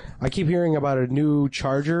because I keep hearing about a new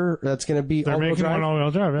Charger that's going to be They're all-wheel making drive. one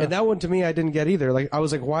all-wheel drive. Yeah. And that one to me, I didn't get either. Like I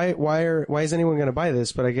was like, why is anyone going to buy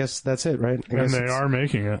this? But I guess that's it, right? And they are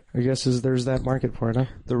making it. I guess there's that market for it, huh?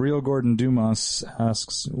 The real Gordon Dumas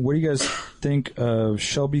asks, what do you guys think of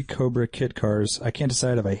Shelby Cobra kit cars? I can't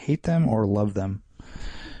decide if I hate them or love them.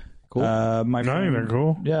 Cool. I think they're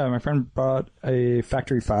cool. Yeah, my friend bought a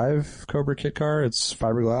Factory 5 Cobra kit car. It's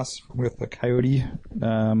fiberglass with a Coyote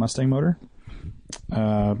Mustang motor.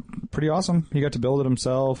 Pretty awesome. He got to build it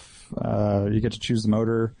himself. You get to choose the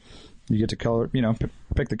motor. You get to color,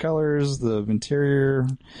 pick the colors, the interior,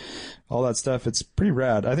 all that stuff. It's pretty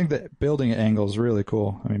rad. I think the building angle is really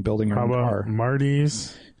cool. I mean, building your How own about car.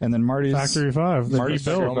 Marty's And then Marty's Factory 5? that he Marty's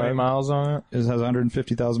built. How many miles on it? has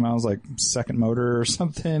 150,000 miles, like second motor or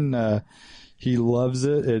something. He loves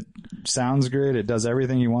it. It sounds great. It does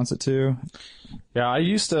everything he wants it to. Yeah, I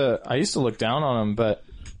used to look down on them, but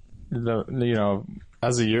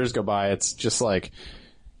as the years go by, it's just like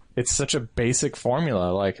it's such a basic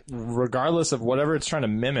formula. Like regardless of whatever it's trying to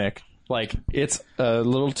mimic, like it's a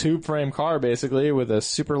little tube frame car basically with a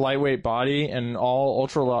super lightweight body and all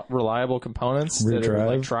ultra reliable components Rear that are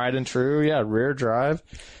like drive. tried and true. Yeah, rear drive.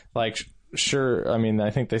 Like sure, I mean I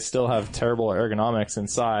think they still have terrible ergonomics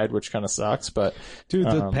inside, which kind of sucks. But Dude,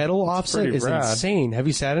 the pedal it's offset pretty is rad. insane. Have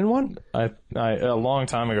you sat in one? I a long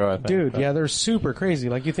time ago I think. Dude, but- yeah, they're super crazy.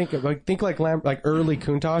 Like you think like early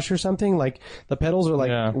Countach or something. Like the pedals are like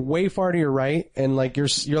Yeah. way far to your right, and like you're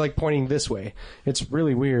like pointing this way. It's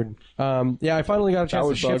really weird. Yeah, I finally got a chance to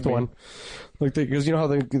would bug shift me. one. Like because you know how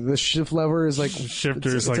the shift lever is like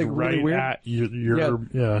Shifter's it's like really right weird. at your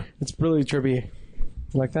yeah. It's really trippy.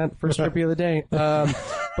 Like that first trippy of the day.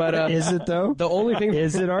 But Is it though? the only thing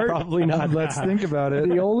Is it art? Probably not. Let's think about it.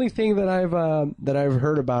 The only thing that I've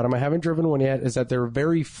heard about them, I haven't driven one yet, is that they're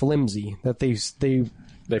very flimsy. That they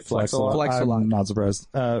flex a lot. flex a lot. I'm not surprised.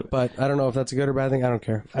 But I don't know if that's a good or bad thing. I don't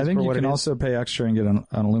care. I think For you what can it is. also pay extra and get an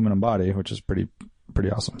aluminum body, which is pretty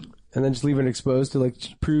awesome. and then just leave it exposed to like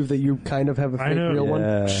prove that you kind of have a I fake know real one.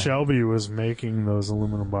 Yeah. Shelby was making those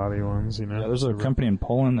aluminum body ones, Yeah, there's a company in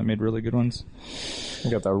Poland that made really good ones. You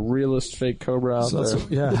got the realest fake Cobra out So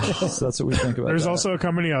there. that's what, so that's what we think about. There's that. also a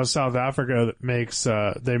company out of South Africa that makes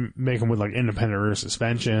they make them with like independent rear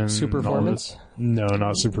suspension. Super and all performance? this. No,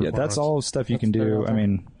 not super. Yeah, that's all stuff you can do. I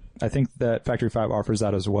mean, I think that Factory 5 offers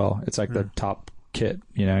that as well. It's like the top kit,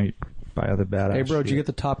 you buy other badass. Hey, bro, did you shit.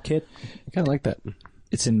 get the top kit? I kind of like that.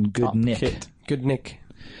 It's in good Top nick. kit. Good nick.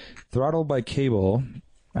 Throttled by Cable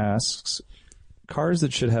asks, cars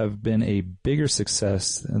that should have been a bigger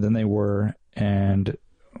success than they were, and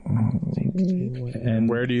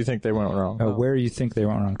Where do you think they went wrong? where you think they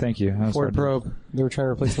went wrong. Thank you. That was Ford hard to- Probe. They were trying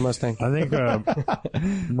to replace the Mustang. I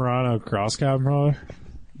think Murano Cross Cab probably.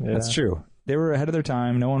 That's true. They were ahead of their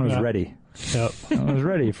time. No one was Yeah. ready. Yep. No one was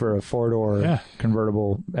ready for a four-door Yeah.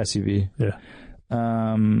 convertible SUV. Yeah.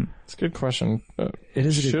 It's a good question. It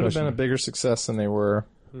is a good Should have question. been a bigger success than they were.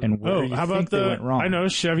 And where Oh, do you how think about they went wrong? I know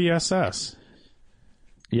Chevy SS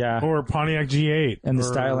Yeah. or Pontiac G8, And the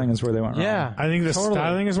or- styling is where they went wrong. I think the Totally.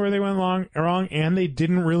 styling is where they went wrong, and they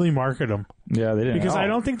didn't really market them Yeah, they didn't. because I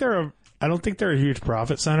don't think they're a huge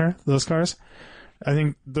profit center. Those cars. I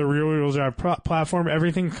think the rear-wheel drive platform,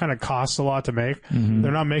 everything kind of costs a lot to make. Mm-hmm.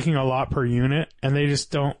 They're not making a lot per unit, and they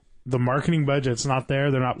just don't. the marketing budget's not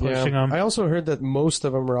there. They're not pushing them. I also heard that most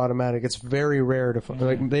of them are automatic. It's very rare to find.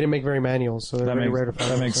 Like, they didn't make very manuals, so they're very rare to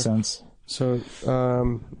find. That makes sense. So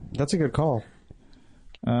that's a good call.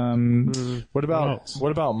 What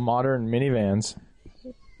about modern minivans?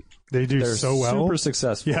 They do They're so well. super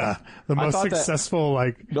successful. Yeah, the most thought that- successful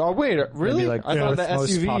Oh wait, really? like I thought the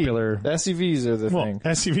most SUV, popular- the SUVs are the well, thing.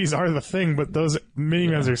 SUVs are the thing, but those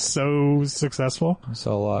minivans are so successful.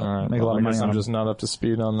 So a lot. All right, Make a lot well, of I money guess on I'm them. just not up to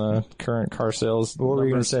speed on the current car sales. What were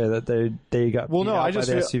you going to numbers. say? That they got Well, beat no, out I just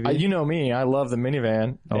by the feel, SUV? you know me. I love the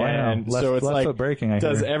minivan, Oh, I know. and Left- so it's left like foot braking, I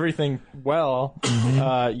does hear. everything well,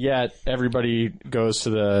 yet everybody goes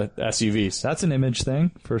to the SUVs. That's an image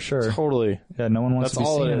thing for sure. Totally, Yeah, no one wants that's to be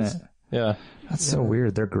all seeing it is. it. Yeah. That's so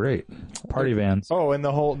weird. They're great. Party vans. Oh, and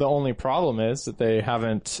the only problem is that they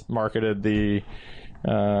haven't marketed the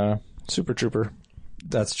Super Trooper,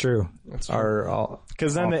 That's true.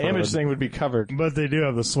 because then the image thing would be covered. But they do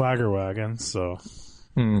have the Swagger wagon, so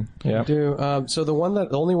Yeah. So the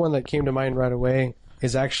only one that came to mind right away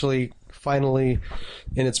is actually finally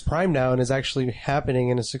in its prime now and is actually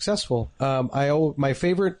happening and is successful. My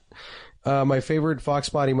favorite Fox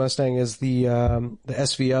body Mustang is the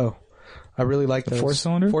SVO. I really like the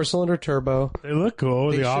 4-cylinder? 4-cylinder turbo. they look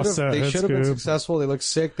cool. The offset They head should have been scoop. successful. They look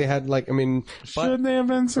sick. They had Shouldn't they have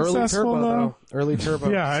been early successful turbo though? Early turbo.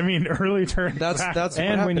 Yeah, I mean early turn. That's what And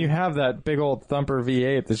when happened. you have that big old thumper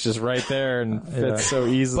V8 that's just right there and fits so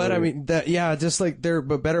easily. But I mean, just like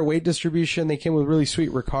but better weight distribution. They came with really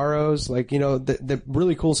sweet Recaros, the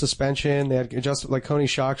really cool suspension. They had adjusted like Koni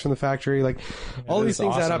shocks from the factory. Like all these is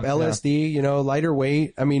things add up. awesome. LSD, lighter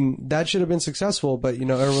weight. I mean, that should have been successful. But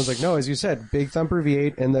everyone's like, no, as you said, big thumper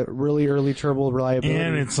V8 and the really early turbo reliability.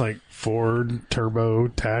 and it's like Ford turbo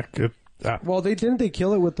tech. Well, they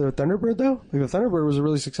kill it with the Thunderbird though? Like the Thunderbird was a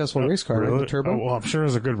really successful race car, right? Really? The turbo. Oh, well, I'm sure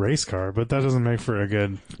it's a good race car, but that doesn't make for a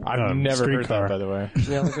good I've never street heard car. that, by the way.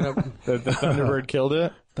 Yeah, look it up. The Thunderbird killed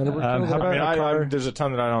it. Thunderbird. How killed it. about I mean, there's a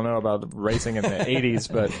ton that I don't know about racing in the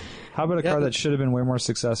 80s, but How about a car that should have been way more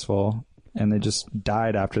successful and they just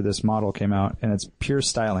died after this model came out, and it's pure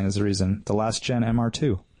styling is the reason? The last gen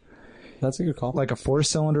MR2. That's a good call. Like a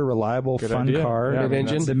 4-cylinder, reliable, fun idea. car. Yeah, Good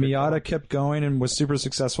engine. The Miata kept going and was super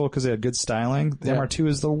successful because they had good styling. The MR2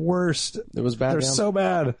 is the worst. It was bad. They're yeah. so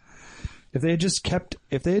bad. If they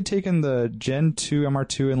had taken the Gen 2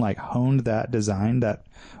 MR2 and like honed that design, that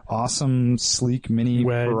awesome, sleek mini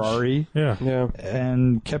Wedge. Ferrari, Yeah. Yeah.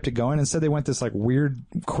 and kept it going, instead they went this like weird,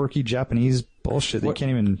 quirky Japanese bullshit. They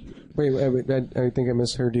can't even. Wait, I think I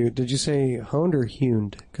misheard you. Did you say honed or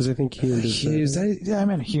hewned? Because I think hewned is. I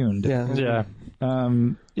meant hewned. Yeah.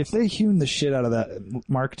 If they hewned the shit out of that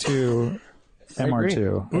Mark II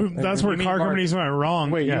MR2. That's where car companies went wrong.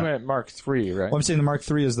 wait, yeah. you meant Mark III, right? Well, I'm saying the Mark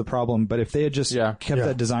III is the problem, but if they had just kept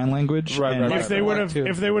that design language, Right, and, right, If they would have, too.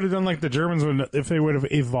 if they would have done like the Germans would, if they would have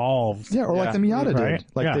evolved. yeah, or like the Miata Right? did,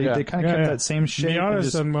 like Yeah. they kind of kept that same shape. and Miata's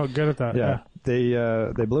just- done well, good at that. yeah,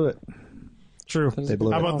 they blew it. True. They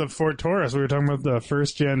blew How it. about the Ford Taurus? We were talking about the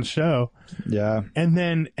first gen show. Yeah, And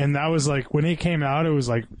that was like, when it came out, it was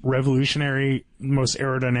like revolutionary, most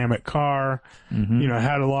aerodynamic car,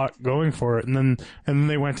 had a lot going for it. And then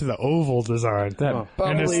they went to the oval design.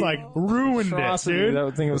 And it's like ruined it, Atrocity. dude.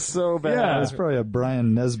 That thing was so bad. Yeah. it's probably a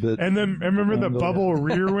Brian Nesbitt. And then remember the bubble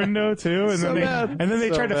rear window too, and then they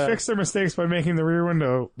tried to fix their mistakes by making the rear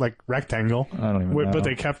window like rectangle. I don't even know. But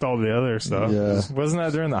they kept all the other stuff. Yeah, Wasn't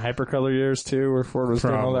that during the hypercolor years too, where Ford was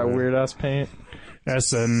doing all that Probably. weird ass paint?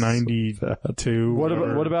 SN92.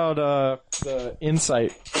 What about the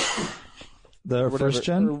Insight? the Whatever. first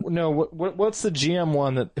gen Or, no, what's the GM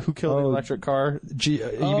one that who killed the electric car?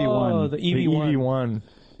 EV1. Oh, the The EV1. EV1.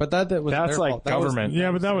 But that was That's their like fault. That was- government.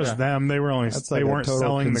 Yeah, but that was them. They were only That's they like a weren't total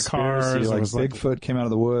selling the conspiracy, cars. Like it was like Bigfoot came out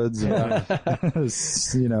of the woods,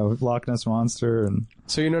 and, Loch Ness monster and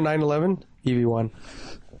So 911 EV1.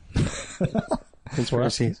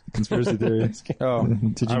 Conspiracy. conspiracy theory. Oh,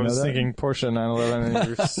 Did you I know was that? thinking Porsche 911,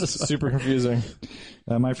 and you're super confusing.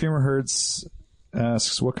 My Femur Hertz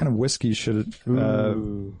asks, what kind of whiskey should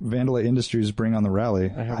Vandalay Industries bring on the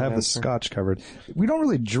rally? I have the answer. Scotch covered. We don't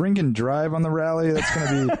really drink and drive on the rally. That's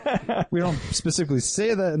going to be. We don't specifically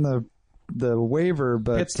say that in the waiver,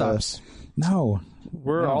 but Pit stops. No,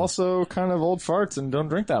 We're also kind of old farts and don't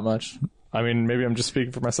drink that much. I mean, maybe I'm just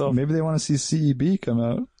speaking for myself. maybe they want to see CEB come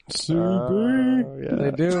out.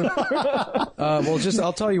 They do.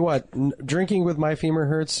 I'll tell you what, drinking with my Femur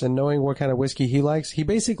Hertz and knowing what kind of whiskey he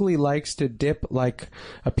basically likes to dip like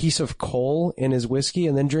a piece of coal in his whiskey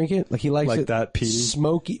and then drink it. Like he likes Like it that peaty?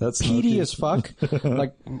 smoky. That's peaty smoky. as fuck.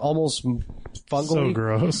 Like almost fungally. So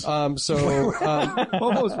gross. Almost what?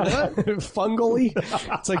 Almost what? Fungally.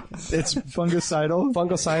 It's like it's Fungicidal?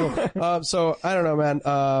 fungicidal. So I don't know, man.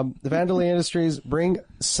 The Vandalay Industries bring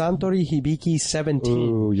Suntory Hibiki 17.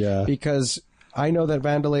 Ooh, yeah. Because I know that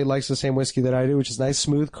Vandalay likes the same whiskey that I do, which is nice,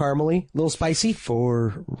 smooth, caramely, a little spicy.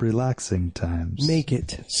 For relaxing times. Make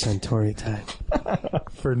it Suntory time.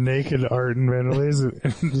 For naked art and Vandalay's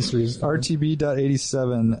industries.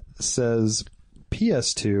 RTB.87 says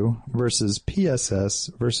PS2 versus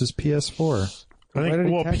PSS versus PS4. I Why did think,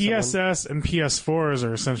 he well, tag someone? PSS and PS4s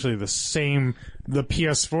are essentially the same. The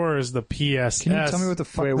PS4 is the PSS. Can you tell me what the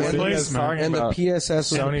fuck Wait, what are you guys replacement. talking And the about?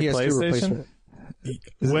 PSS was Sony the PS2 PlayStation? replacement.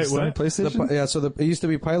 Is Wait, it Sony what? PlayStation? So it used to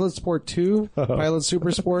be Pilot Sport 2, Pilot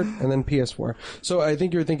Super Sport, and then PS4. So I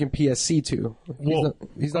think you're thinking PSC 2.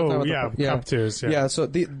 He's not talking about Cup 2s, yeah. Yeah, so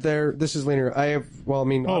this is linear. I have, well, I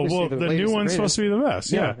mean, Oh, obviously well, the new latest one's and supposed to be the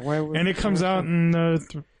best, yeah. Yeah, why would- and it comes out in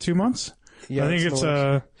 2 months? Yeah, I think it's it's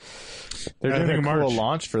the They're I doing think a cool March.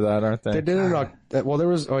 launch for that, aren't they? They did it well, there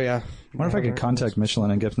was, I wonder if I could contact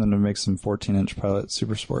Michelin and get them to make some 14-inch Pilot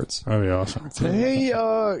Super Sports. That'd be awesome. Hey,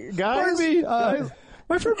 guys.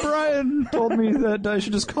 My friend Brian told me that I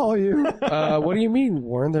should just call you. what do you mean,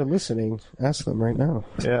 Warren? They're listening. Ask them right now.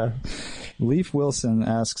 Yeah. Leaf Wilson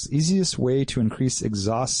asks, easiest way to increase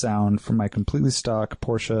exhaust sound from my completely stock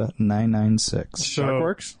Porsche 996. So,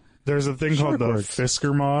 Sharkworks? there's a thing called the Sharkworks.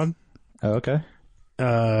 Fisker mod, Oh, okay.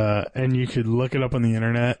 and you could look it up on the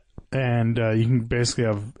internet, and you can basically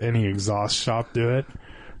have any exhaust shop do it.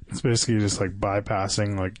 It's basically just like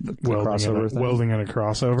bypassing, like crossover thing? welding in a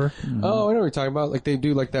crossover. Oh, I know what you're talking about. Like they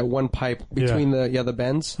do like that one pipe between the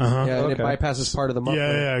bends. Uh-huh. Yeah, and it Okay. bypasses part of the muffler.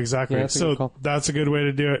 Yeah, exactly. Yeah, that's a good so call. that's a good way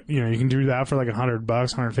to do it. You know, you can do that for like $100,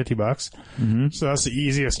 $150. So that's the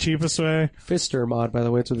easiest, cheapest way. Fister mod, by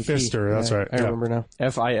the way. It's with a T. Fister, that's Yeah, right, I yeah. remember now.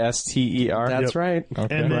 Fister. That's right.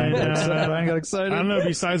 Okay. And then, Brian got excited. I don't know.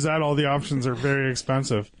 Besides that, all the options are very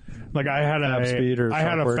expensive. Like I had Fab Speed or I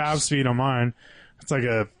had a Sharkworks. Fab Speed on mine. It's like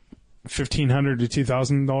a $1,500 to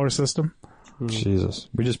 $2,000 system. Jesus.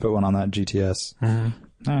 We just put one on that GTS. How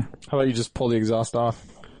about you just pull the exhaust off?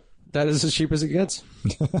 That is as cheap as it gets.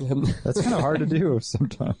 That's kind of hard to do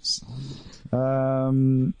sometimes.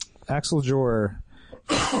 Axel Jor.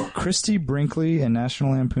 Christy Brinkley in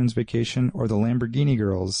National Lampoon's Vacation or the Lamborghini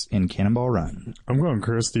Girls in Cannonball Run. I'm going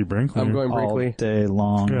Christy Brinkley. I'm going All Brinkley. day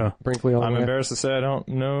long. Yeah. Brinkley all I'm the way. embarrassed to say I don't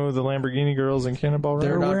know the Lamborghini girls in Cannonball Run. They're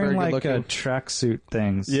They're not wearing very like good-looking. tracksuit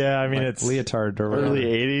things. Yeah, I mean, Like it's leotard or whatever. early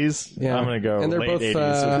 80s. Yeah. I'm going to go And they're late both, 80s.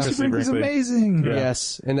 Christy Christy Brinkley's Brinkley. amazing.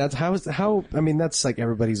 Yes, and that's how. I mean, that's like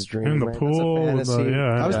everybody's dream. In the right? pool, That's a fantasy.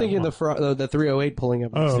 yeah. I was Yeah. thinking the 308 pulling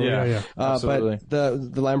up. Oh, Yeah. yeah. Absolutely.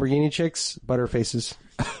 But the Lamborghini chicks, butterfaces.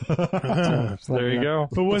 There you go.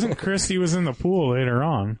 But wasn't Christy was in the pool later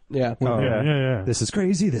on? Yeah. Oh, Yeah. This is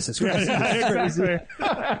crazy. This is crazy. Exactly.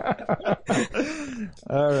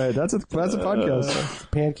 All right. That's a podcast.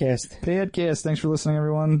 Pancast. Podcast. Thanks for listening,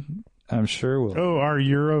 everyone. I'm sure we'll Oh, are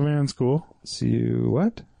Eurovans cool? see you.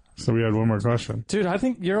 What? So we had one more question. Dude, I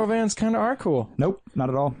think Eurovans kind of are cool. Nope. Not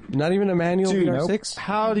at all. Not even a manual Dude, VR6.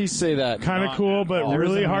 How do you say that? Kind of cool, but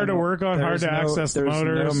really hard to work on, hard to access the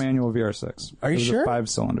motors. There's no manual VR6. Are you There's sure? a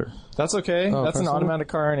 5-cylinder. That's okay. Oh, That's an personal? automatic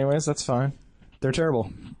car anyways. That's fine. They're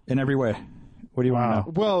terrible in every way. What do you want to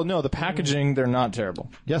know? Well, no, the packaging, they're not terrible.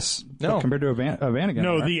 Yes. No. But compared to a Vanagon.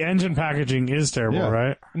 No, right? the engine packaging is terrible, Yeah.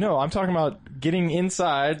 right? No, I'm talking about getting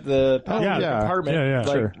inside the yeah. compartment, Yeah, like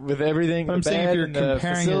sure. with everything. But I'm the saying if bed you're and the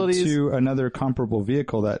comparing it facilities. to another comparable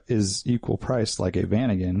vehicle that is equal price, like a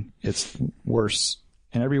Vanagon, it's worse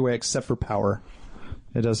in every way except for power.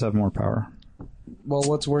 It does have more power. Well,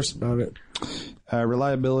 what's worse about it?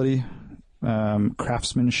 Reliability,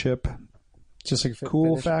 craftsmanship, Just like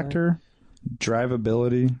cool factor,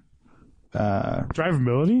 drivability.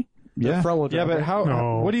 Drivability? Yeah. Front wheel yeah, drive. but how?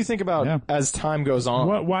 No. What do you think about Yeah. as time goes on?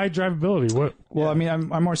 What? Why drivability? What? Well, I mean,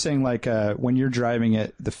 I'm more saying like when you're driving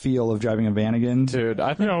it, the feel of driving a Vanagon, Dude,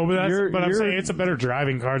 I think No, but I'm you're- saying it's a better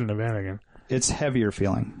driving car than a Vanagon. it's heavier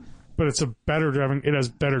feeling. But it's a better driving. It has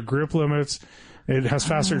better grip limits. It has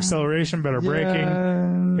faster acceleration, better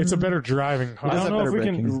braking. It's a better driving car. I does don't have know if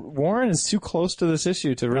better we can. braking. Warren is too close to this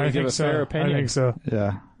issue to really I give think a so. fair opinion. I think so.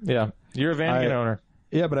 Yeah. Yeah, you're a Vanagon owner,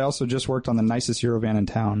 Yeah, but I also just worked on the nicest Eurovan in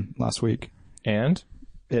town last week. and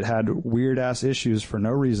It had weird ass issues for no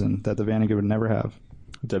reason that the Vanagon would never have.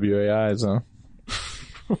 WAIs, huh?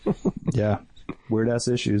 Yeah. Weird ass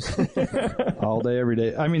issues. All day, every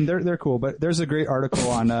day. I mean, they're cool, but there's a great article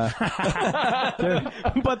on,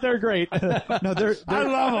 But they're great. no, they're I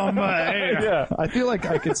love them, but yeah. I feel like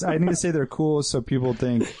I need to say they're cool so people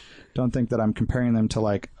don't think that I'm comparing them to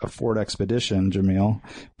like a Ford Expedition, Jamil.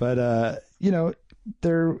 But,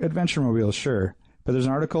 they're adventure mobiles, sure. But there's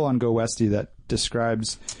an article on Go Westy that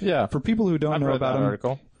describes, Yeah. for people who don't I've know read about that them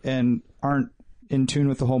article. and aren't in tune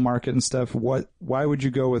with the whole market and stuff, why would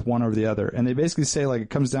you go with one over the other? And they basically say, like, it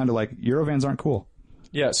comes down to, like, Eurovans aren't cool.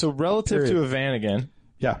 Yeah, so relative Period. to a Vanagon,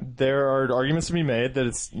 Yeah. there are arguments to be made that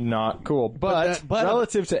it's not cool. But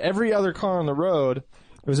relative to every other car on the road,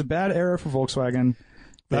 It was a bad era for Volkswagen.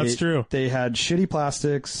 That's true. They had shitty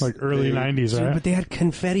plastics. Like early 90s, right? But they had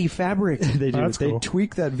confetti fabric. They do. That's They cool.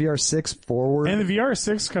 tweaked that VR6 forward. And the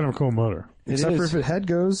VR6 is kind of a cool motor. except is. for if it head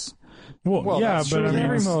goes. Well yeah, that's but true I with mean,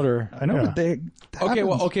 every motor. I know, Yeah. but they.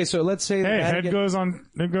 Okay, so let's say hey, head Vanagon, goes on.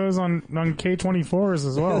 It goes on K24s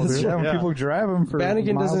as well, dude. Yeah, when Yeah. people drive them for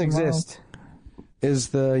Vanagon miles doesn't and miles. exist. Is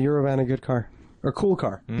the Eurovan a good car? Or cool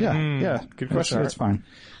car? Yeah, yeah. Good question. That's fine.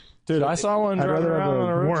 Dude, I saw one I'd driving rather have around a- on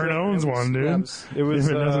a road Warren trip. owns one, dude. It was,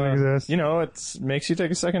 If it doesn't exist. You know, it makes you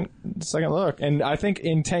take a second look. And I think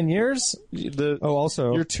in 10 years,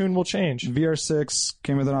 Also, your tune will change. VR6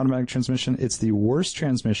 came with an automatic transmission. It's the worst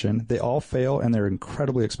transmission. They all fail, and they're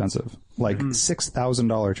incredibly expensive. Like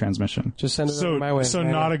 $6,000 transmission. Just send it So, over my way. so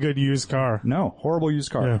not a good used car. No, horrible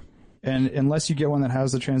used car. Yeah. And unless you get one that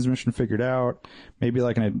has the transmission figured out, maybe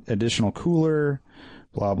like an additional cooler,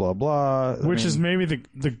 blah blah blah. Which is maybe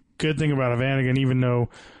the good thing about a Vanagon, even though,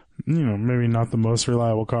 you know, maybe not the most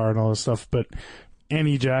reliable car and all this stuff, but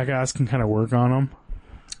any jackass can kind of work on them.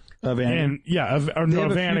 a van. And yeah, a they have a few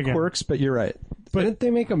Vanagon. quirks, but you're right. Didn't they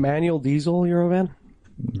make a manual diesel Eurovan?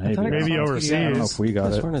 Maybe. thought it Maybe was overseas. I don't know if we got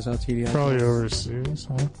This it. one is LTD. Probably overseas.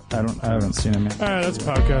 Huh? I haven't seen it. Man. All right, that's a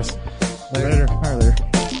podcast. Later. All right,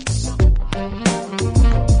 later.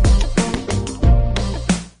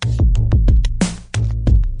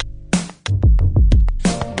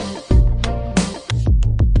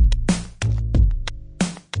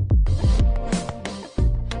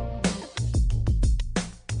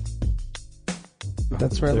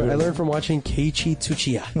 That's right. I learned from watching Keiichi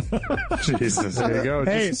Tsuchiya. Jesus. There you go.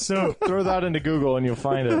 Hey, Just so throw that into Google and you'll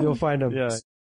find it. You'll find him. Yeah.